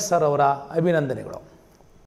ರಮೇಶ್ ಸರ್ ಅವರ ಅಭಿನಂದನೆಗಳು.